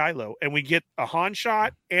dropping off Kylo, and we get a Han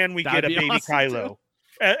shot, and we get a baby Kylo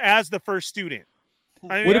as the first student.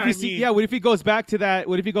 What if he goes back to that?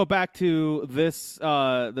 What if he go back to this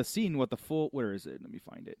the scene with the full? Where is it? Let me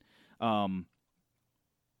find it.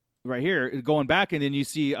 Right here, going back, and then you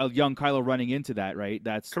see a young Kylo running into that. Right,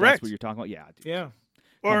 that's correct. That's what you're talking about. Yeah, dude. Yeah.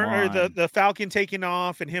 Or the Falcon taking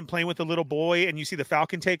off and him playing with the little boy, and you see the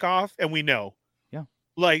Falcon take off, and we know. Yeah.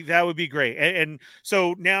 Like, that would be great. And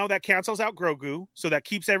so now that cancels out Grogu, so that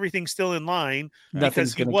keeps everything still in line.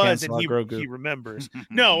 Nothing's because he remembers.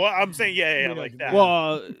 No, I'm saying, like that.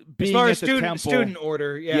 Well, being as far as student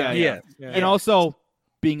order, yeah. And also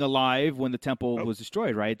being alive when the temple was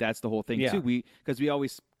destroyed, right? That's the whole thing, too. Because we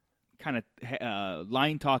always kind of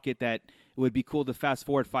line talk it that it would be cool to fast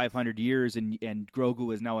forward 500 years and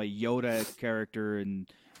Grogu is now a Yoda character and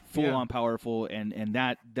full on powerful and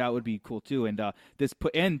that would be cool too. And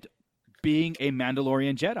and being a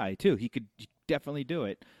Mandalorian Jedi too, he could definitely do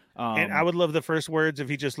it. And I would love the first words if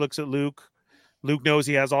he just looks at Luke. Luke knows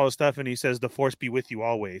he has all his stuff and he says, "The Force be with you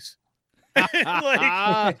always." Like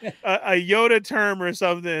a Yoda term or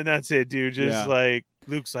something. And that's it, dude. Just like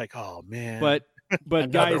Luke's like, "Oh man."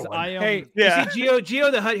 But guys, you see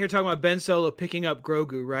Gio the Hutt here talking about Ben Solo picking up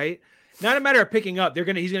Grogu, right? Not a matter of picking up.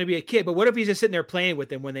 He's gonna be a kid, but what if he's just sitting there playing with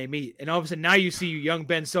them when they meet, and all of a sudden now you see young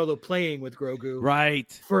Ben Solo playing with Grogu,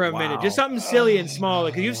 right? For a minute, just something silly and small,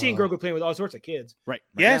 because you've seen Grogu playing with all sorts of kids, right?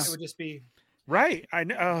 Yes, it would just be right. I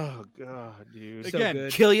know. Oh god, dude.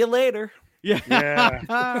 Again, kill you later. Yeah.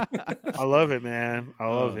 I love it, man. I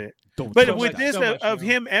love it. But with this of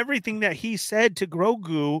him, everything that he said to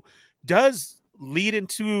Grogu does lead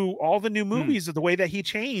into all the new movies of the way that he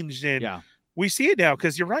changed, and we see it now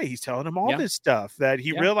because you're right. He's telling him all this stuff that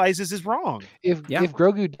he realizes is wrong. If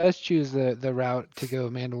Grogu does choose the route to go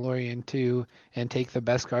Mandalorian too and take the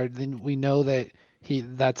Beskar, then we know that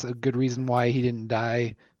that's a good reason why he didn't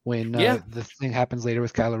die when the thing happens later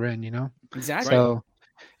with Kylo Ren. You know, exactly. So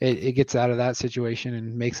it gets out of that situation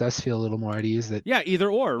and makes us feel a little more at ease. That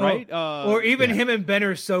either or, right? Or even him and Ben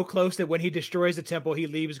are so close that when he destroys the temple, he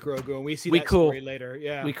leaves Grogu, and we see that story later.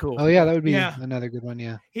 Yeah, we cool. Oh yeah, that would be another good one.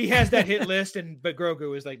 Yeah, he has that hit list, but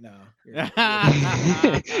Grogu is like, no.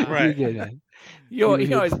 Right. You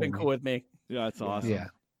always been cool with me. Yeah, that's awesome. Yeah,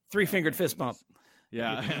 3-fingered fist bump.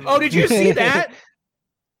 Yeah. Oh, did you see that?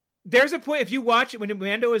 There's a point if you watch it when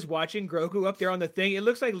Mando is watching Grogu up there on the thing, it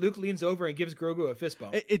looks like Luke leans over and gives Grogu a fist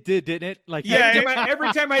bump. It did, didn't it? Like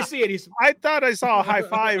every time I see it, I thought I saw a high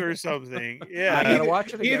five or something. Yeah, I gotta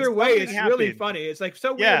watch it again. Either way, it's really funny. It's like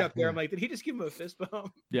so weird up there. I'm like, did he just give him a fist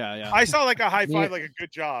bump? Yeah. I saw like a high five, like a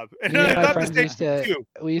good job. And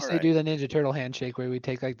we used to do the Ninja Turtle handshake where we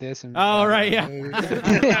take like this and. Oh right, yeah.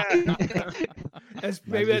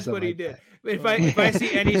 Maybe that's what he did. If I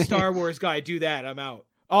see any Star Wars guy do that, I'm out.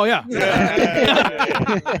 Oh yeah.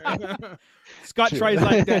 Scott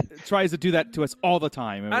tries to do that to us all the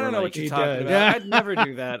time. I don't know what you're talking about. I'd never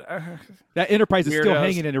do that. That Enterprise is still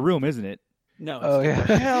hanging in a room, isn't it? No. Oh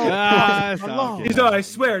yeah. He's I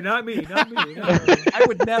swear, not me. I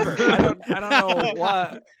would never. I don't know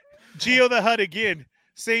why. Gio the Hutt again.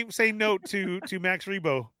 Same note to Max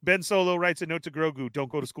Rebo. Ben Solo writes a note to Grogu. Don't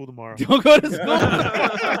go to school tomorrow. Don't go to school.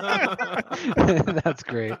 That's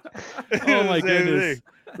great. Oh my goodness.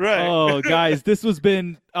 Right. Oh guys, this has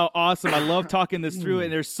been awesome. I love talking this through,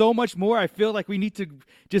 and there's so much more. I feel like we need to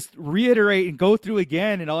just reiterate and go through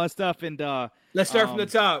again and all that stuff. And let's start from the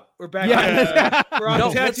top. We're back. We're on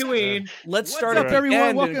Tatooine. Let's start up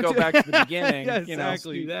everyone. And go back to the beginning.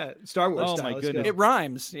 Exactly. Do that. Star Wars. Oh style. my goodness. It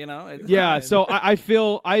rhymes. So I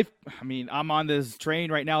feel I'm on this train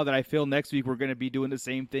right now that I feel next week we're going to be doing the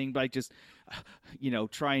same thing, like just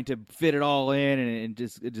trying to fit it all in, and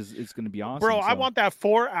it's going to be awesome. Bro, I so. want that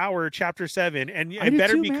 4-hour chapter 7, and it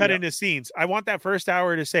better be cut into scenes. I want that first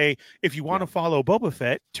hour to say, if you want to follow Boba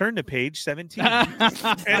Fett, turn to page 17.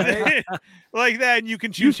 And then, like that, and you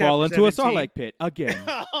can choose. You fall into 17. a Sarlacc pit again.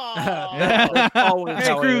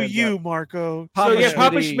 Screw you, Marco. Papa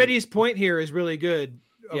Schmitty's point here is really good.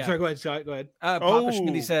 Oh, sorry, go ahead, Scott. Go ahead. Papa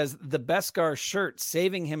Schmitty says the Beskar shirt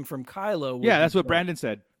saving him from Kylo. Yeah, that's what Brandon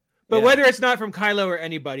said. But whether it's not from Kylo or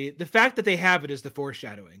anybody, the fact that they have it is the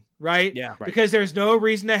foreshadowing, right? Yeah. Right. Because there's no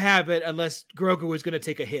reason to have it unless Grogu was going to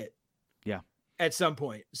take a hit. Yeah. At some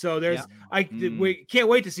point. So we can't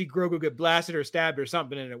wait to see Grogu get blasted or stabbed or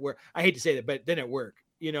something and it work. I hate to say that, but then it work.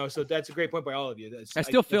 So that's a great point by all of you. I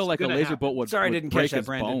still feel like a laser bolt would, I didn't break catch his that,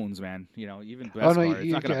 Brandon. bones, man. Even Beskar,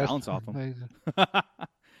 it's not going to bounce off him.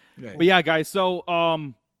 But yeah, guys. So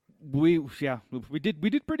we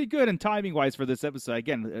did pretty good in timing wise for this episode.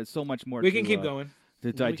 Again, there's so much more. We can keep going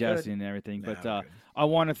to digest and everything. But I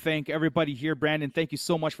want to thank everybody here. Brandon, thank you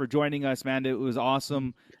so much for joining us, man. It was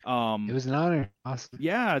awesome. It was an honor. Awesome.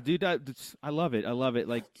 Yeah, dude. I love it. I love it.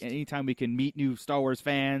 Like anytime we can meet new Star Wars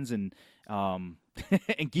fans and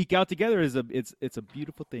and geek out together it's a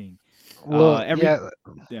beautiful thing. Well, yeah.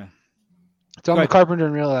 So I'm a carpenter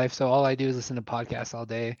in real life, so all I do is listen to podcasts all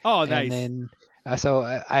day. Oh, nice. And then, so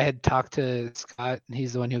I had talked to Scott, and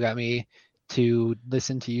he's the one who got me to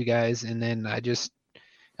listen to you guys. And then I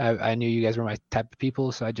knew you guys were my type of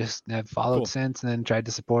people, so I just have followed since, and then tried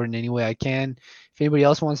to support in any way I can. If anybody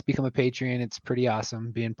else wants to become a Patreon, it's pretty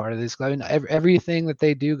awesome being part of this. I mean, everything that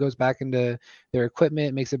they do goes back into their equipment,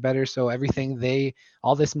 it makes it better. So everything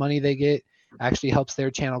all this money they get actually helps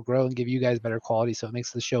their channel grow and give you guys better quality. So it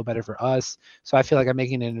makes the show better for us. So I feel like I'm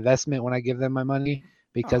making an investment when I give them my money,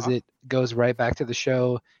 because it goes right back to the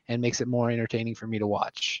show and makes it more entertaining for me to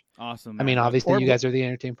watch. Awesome. Man. I mean, obviously you guys are the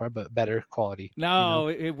entertaining part, but better quality. No,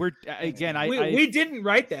 we didn't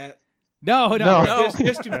write that. No.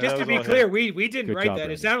 Just to be clear, we didn't write that.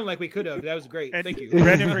 Brandon. It sounded like we could have. That was great. Thank you.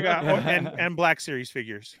 Brandon forgot. And Black Series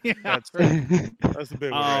figures. Yeah. That's the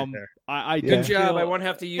big one right there. Good job. I won't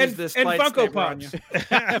have to use this. And Funko Pops.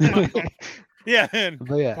 Yeah, and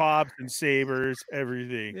pops and sabers,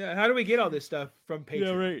 everything. Yeah, how do we get all this stuff from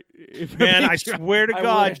Patreon? Yeah, right. Man, I swear to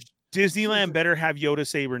God, Disneyland better have Yoda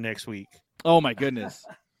saber next week. Oh my goodness.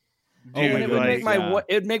 Dude,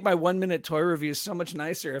 it'd make my 1 minute toy review so much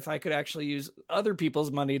nicer if I could actually use other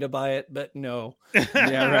people's money to buy it, but no.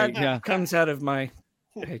 Yeah, right. Yeah, comes out of my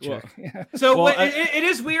paycheck. So it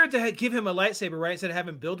is weird to give him a lightsaber, right? Instead of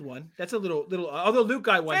having him build one. That's a little. Although Luke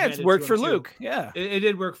got one. Yeah, it's worked for Luke. Yeah, it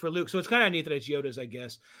did work for Luke. So it's kind of neat that it's Yoda's, I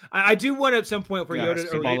guess. I do want at some point for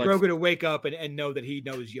Yoda or Grogu to wake up and know that he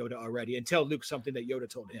knows Yoda already and tell Luke something that Yoda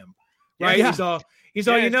told him. Right? Yeah. He's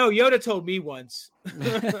all, Yoda told me once.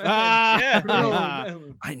 I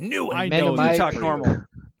knew it. I know you talk normal.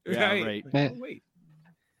 Yeah, right. Wait.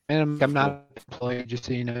 Man, I'm not an employee, just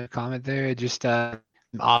so you know, comment there. It just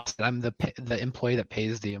I'm opposite. I'm the employee that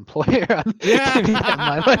pays the employer. It's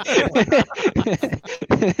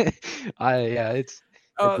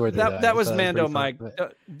that was Mando Mike.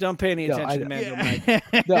 Don't pay any attention to Mando Mike.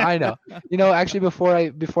 No, I know. Actually, before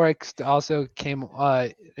I also came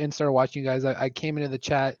and started watching you guys, I came into the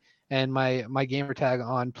chat, and my gamer tag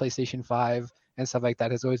on PlayStation 5 and stuff like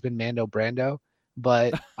that has always been Mando Brando.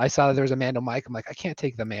 But I saw that there was a Mando Mike. I'm like, I can't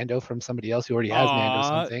take the Mando from somebody else who already has Mando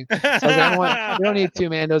something. So I was like, we don't need two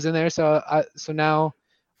Mandos in there. So now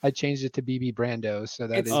I changed it to BB Brando. So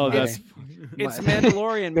that it's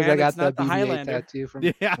Mandalorian, man. It's not the Highlander. Tattoo from,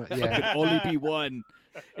 It could only be one.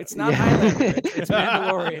 It's not Highlander. It's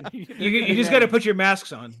Mandalorian. You just got to put your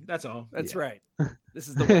masks on. That's all. That's right. This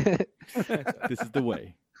is the way. This is the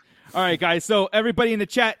way. All right, guys. So everybody in the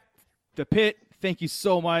chat, the pit, thank you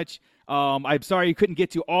so much. I'm sorry you couldn't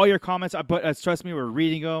get to all your comments, but trust me, we're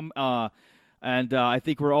reading them. And I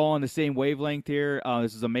think we're all on the same wavelength here.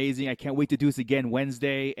 This is amazing. I can't wait to do this again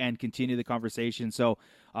Wednesday and continue the conversation. So,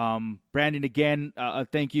 Brandon, again,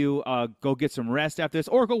 thank you. Go get some rest after this,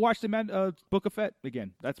 or go watch the Book of Fett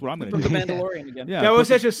again. That's what I'm going to do. The Mandalorian again. Yeah, that was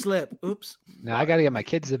such a slip. Oops. No, I got to get my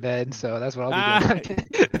kids to bed, so that's what I'll be doing.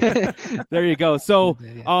 There you go. So,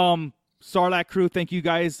 Sarlacc crew, thank you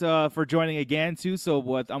guys for joining again too. So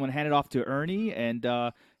I'm going to hand it off to Ernie, and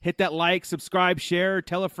hit that like, subscribe, share,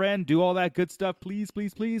 tell a friend, do all that good stuff, please.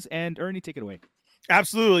 And Ernie, take it away.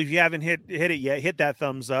 Absolutely. If you haven't hit it yet, hit that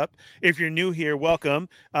thumbs up. If you're new here, welcome.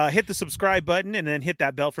 Hit the subscribe button and then hit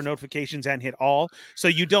that bell for notifications and hit all so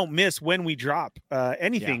you don't miss when we drop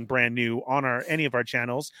anything brand new on any of our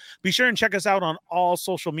channels. Be sure and check us out on all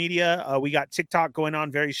social media. We got TikTok going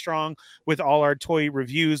on very strong with all our toy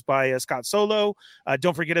reviews by Scott Solo.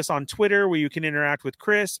 Don't forget us on Twitter where you can interact with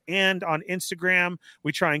Chris, and on Instagram.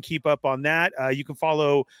 We try and keep up on that. You can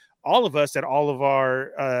follow all of us at all of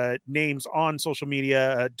our names on social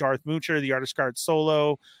media. Darth Moocher, the Artist Card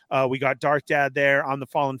Solo. We got Darth Dad there, on the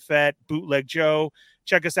Fallen Fett, Bootleg Joe.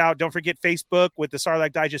 Check us out. Don't forget Facebook with the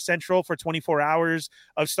Sarlacc Digest Central for 24 hours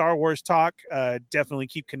of Star Wars talk. Definitely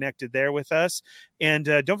keep connected there with us. And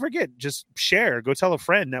don't forget, just share. Go tell a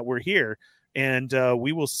friend that we're here. And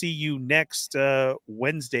we will see you next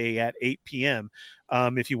Wednesday at 8 p.m.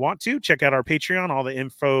 If you want to, check out our Patreon. All the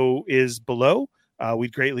info is below.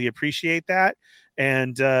 We'd greatly appreciate that.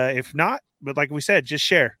 And if not, but like we said, just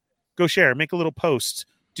share. Go share. Make a little post.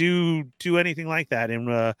 Do anything like that.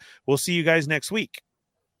 And we'll see you guys next week.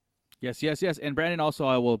 Yes. And Brandon, also,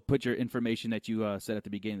 I will put your information that you said at the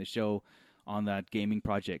beginning of the show on that gaming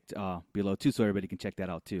project below, too, so everybody can check that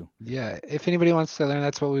out, too. Yeah, if anybody wants to learn,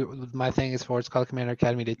 that's what my thing is for. It's called Commander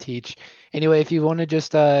Academy to teach. Anyway, if you want to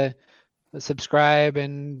just subscribe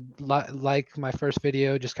and like my first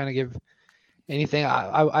video, just kind of give anything.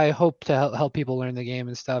 I hope to help people learn the game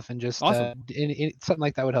and stuff, and just awesome. Something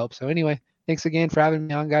like that would help. So anyway, thanks again for having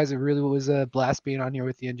me on, guys. It really was a blast being on here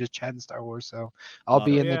with you and just chatting Star Wars. So I'll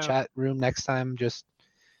be in the chat room next time, just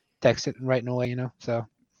texting and writing away, So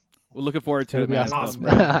we're looking forward to it, man. Awesome.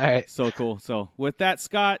 All right. So cool. So with that,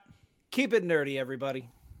 Scott, keep it nerdy, everybody.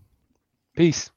 Peace.